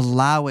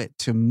allow it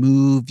to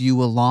move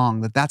you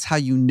along. That's how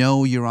you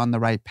know you're on the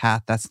right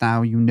path. That's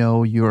how you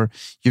know you're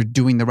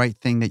doing the right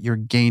thing, that you're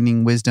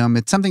gaining wisdom.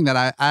 It's something that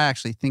I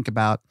actually think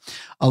about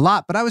a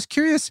lot. But I was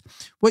curious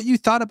what you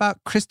thought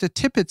about Krista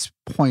Tippett's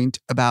point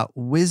about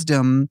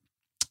wisdom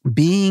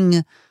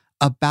being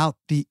about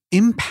the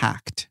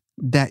impact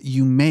that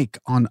you make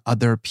on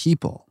other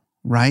people,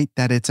 right?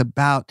 That it's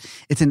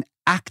an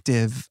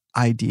active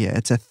idea.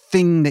 It's a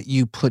thing that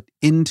you put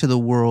into the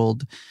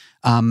world,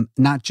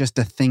 not just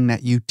a thing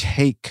that you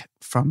take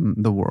from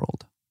the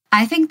world.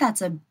 I think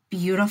that's a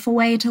beautiful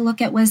way to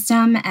look at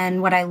wisdom.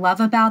 And what I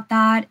love about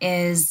that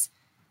is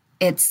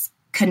it's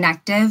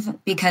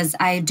connective, because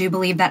I do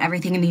believe that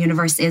everything in the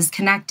universe is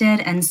connected.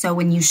 And so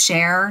when you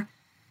share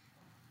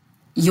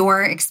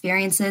your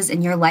experiences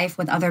in your life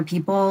with other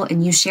people,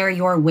 and you share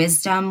your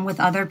wisdom with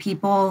other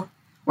people,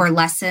 or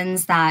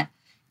lessons, that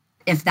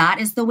if that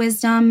is the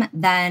wisdom,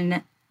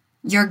 then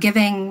you're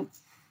giving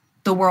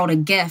the world a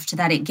gift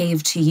that it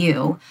gave to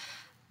you.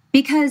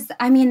 Because,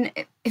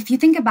 if you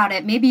think about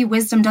it, maybe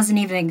wisdom doesn't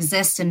even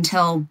exist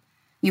until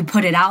you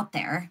put it out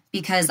there,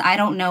 because I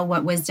don't know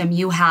what wisdom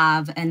you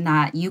have and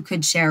that you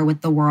could share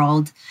with the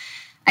world.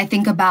 I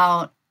think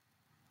about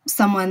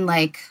someone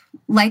like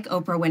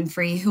Oprah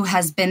Winfrey, who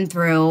has been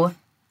through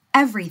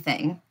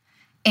everything.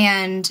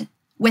 And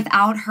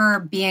without her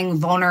being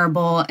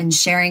vulnerable and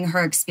sharing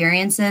her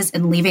experiences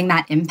and leaving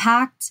that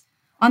impact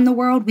on the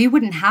world, we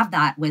wouldn't have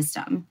that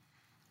wisdom.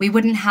 We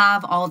wouldn't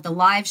have all of the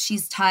lives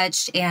she's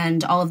touched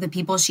and all of the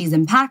people she's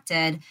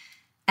impacted.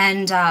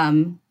 And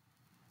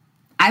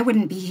I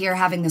wouldn't be here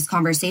having this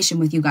conversation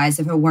with you guys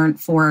if it weren't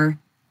for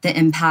the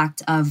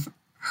impact of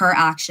her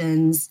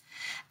actions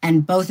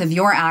and both of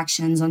your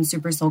actions on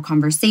Super Soul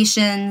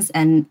Conversations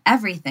and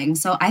everything.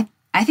 So I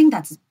think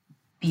that's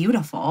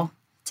beautiful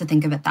to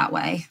think of it that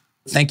way.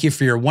 Thank you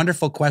for your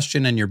wonderful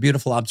question and your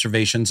beautiful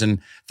observations. And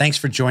thanks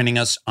for joining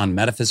us on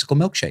Metaphysical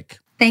Milkshake.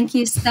 Thank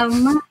you so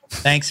much.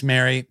 Thanks,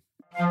 Mary.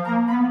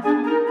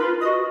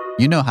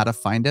 You know how to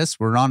find us.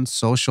 We're on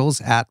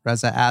socials at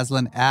Reza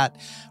Aslan, at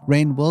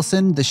Rainn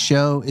Wilson. The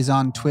show is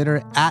on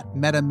Twitter at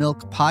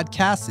MetaMilk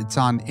Podcast. It's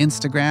on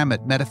Instagram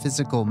at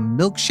Metaphysical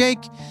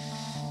Milkshake.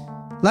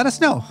 Let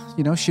us know.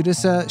 Shoot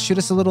us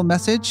a little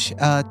message.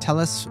 Tell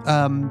us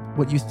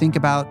what you think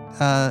about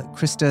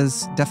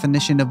Krista's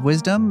definition of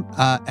wisdom,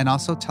 and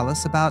also tell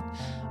us about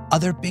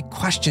other big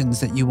questions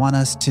that you want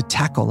us to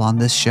tackle on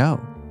this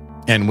show.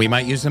 And we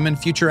might use them in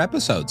future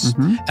episodes.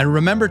 Mm-hmm. And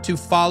remember to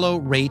follow,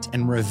 rate,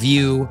 and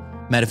review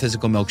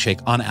Metaphysical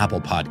Milkshake on Apple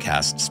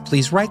Podcasts.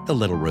 Please write the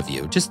little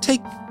review. Just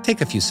take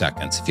a few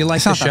seconds. If you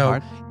like the show,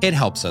 it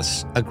helps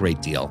us a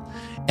great deal.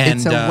 And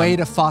it's a way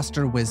to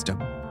foster wisdom.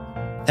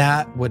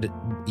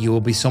 You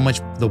will be so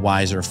much the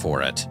wiser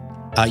for it.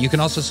 You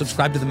can also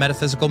subscribe to the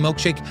Metaphysical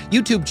Milkshake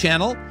YouTube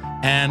channel.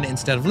 And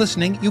instead of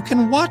listening, you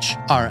can watch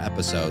our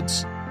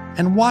episodes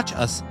and watch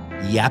us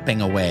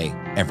yapping away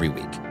every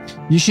week.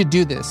 You should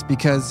do this,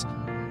 because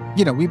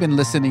we've been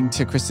listening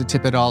to Krista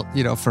Tippett all,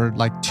 for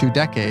like 2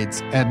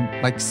 decades,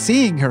 and like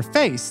seeing her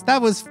face,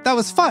 that was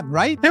fun,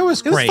 right? It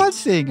was great. It was fun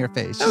seeing her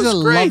face. She's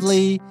a great.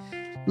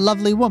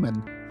 lovely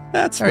woman.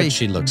 That's Very what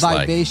she looks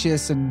like.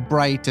 Vivacious and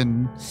bright,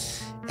 and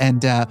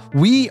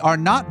we are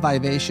not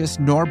vivacious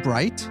nor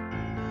bright.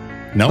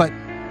 No. But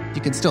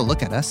you can still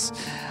look at us.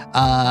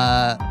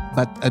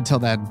 But until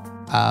then,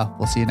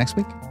 we'll see you next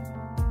week.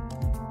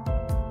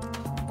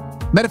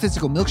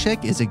 Metaphysical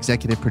Milkshake is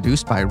executive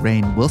produced by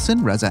Rainn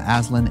Wilson, Reza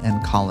Aslan,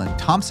 and Colin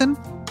Thompson.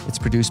 It's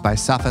produced by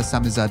Safa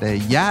Samizadeh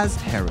Yaz,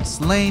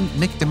 Harris Lane,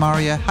 Nick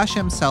DeMaria,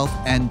 Hashem Self,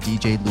 and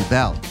DJ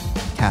Lubell.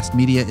 Cast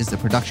Media is the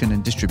production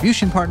and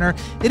distribution partner.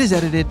 It is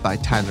edited by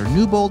Tyler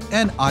Newbold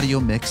and audio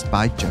mixed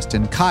by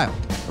Justin Kyle.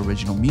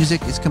 Original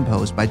music is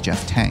composed by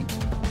Jeff Tang.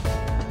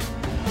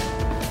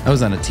 I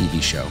was on a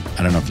TV show.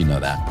 I don't know if you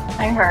know that.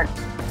 I heard.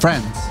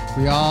 Friends.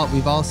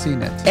 We've all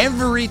seen it.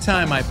 Every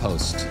time I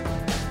post,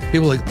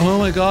 people are like, oh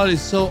my God,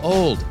 he's so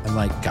old. I'm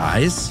like,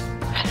 guys,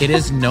 it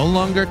is no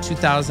longer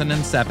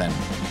 2007.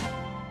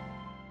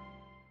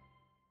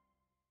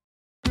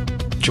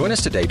 Join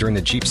us today during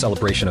the Jeep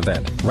Celebration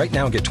event. Right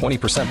now, get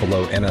 20%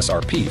 below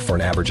MSRP for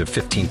an average of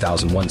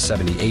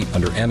 $15,178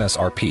 under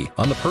MSRP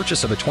on the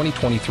purchase of a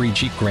 2023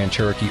 Jeep Grand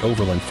Cherokee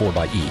Overland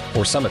 4xE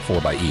or Summit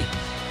 4xE.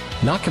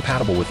 Not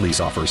compatible with lease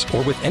offers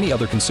or with any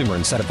other consumer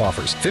incentive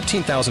offers.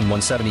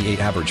 $15,178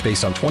 average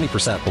based on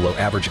 20% below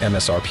average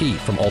MSRP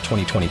from all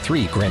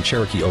 2023 Grand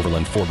Cherokee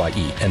Overland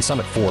 4xE and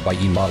Summit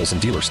 4xE models in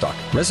dealer stock.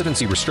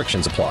 Residency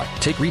restrictions apply.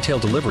 Take retail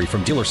delivery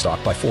from dealer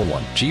stock by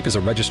 4/1. Jeep is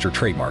a registered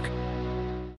trademark.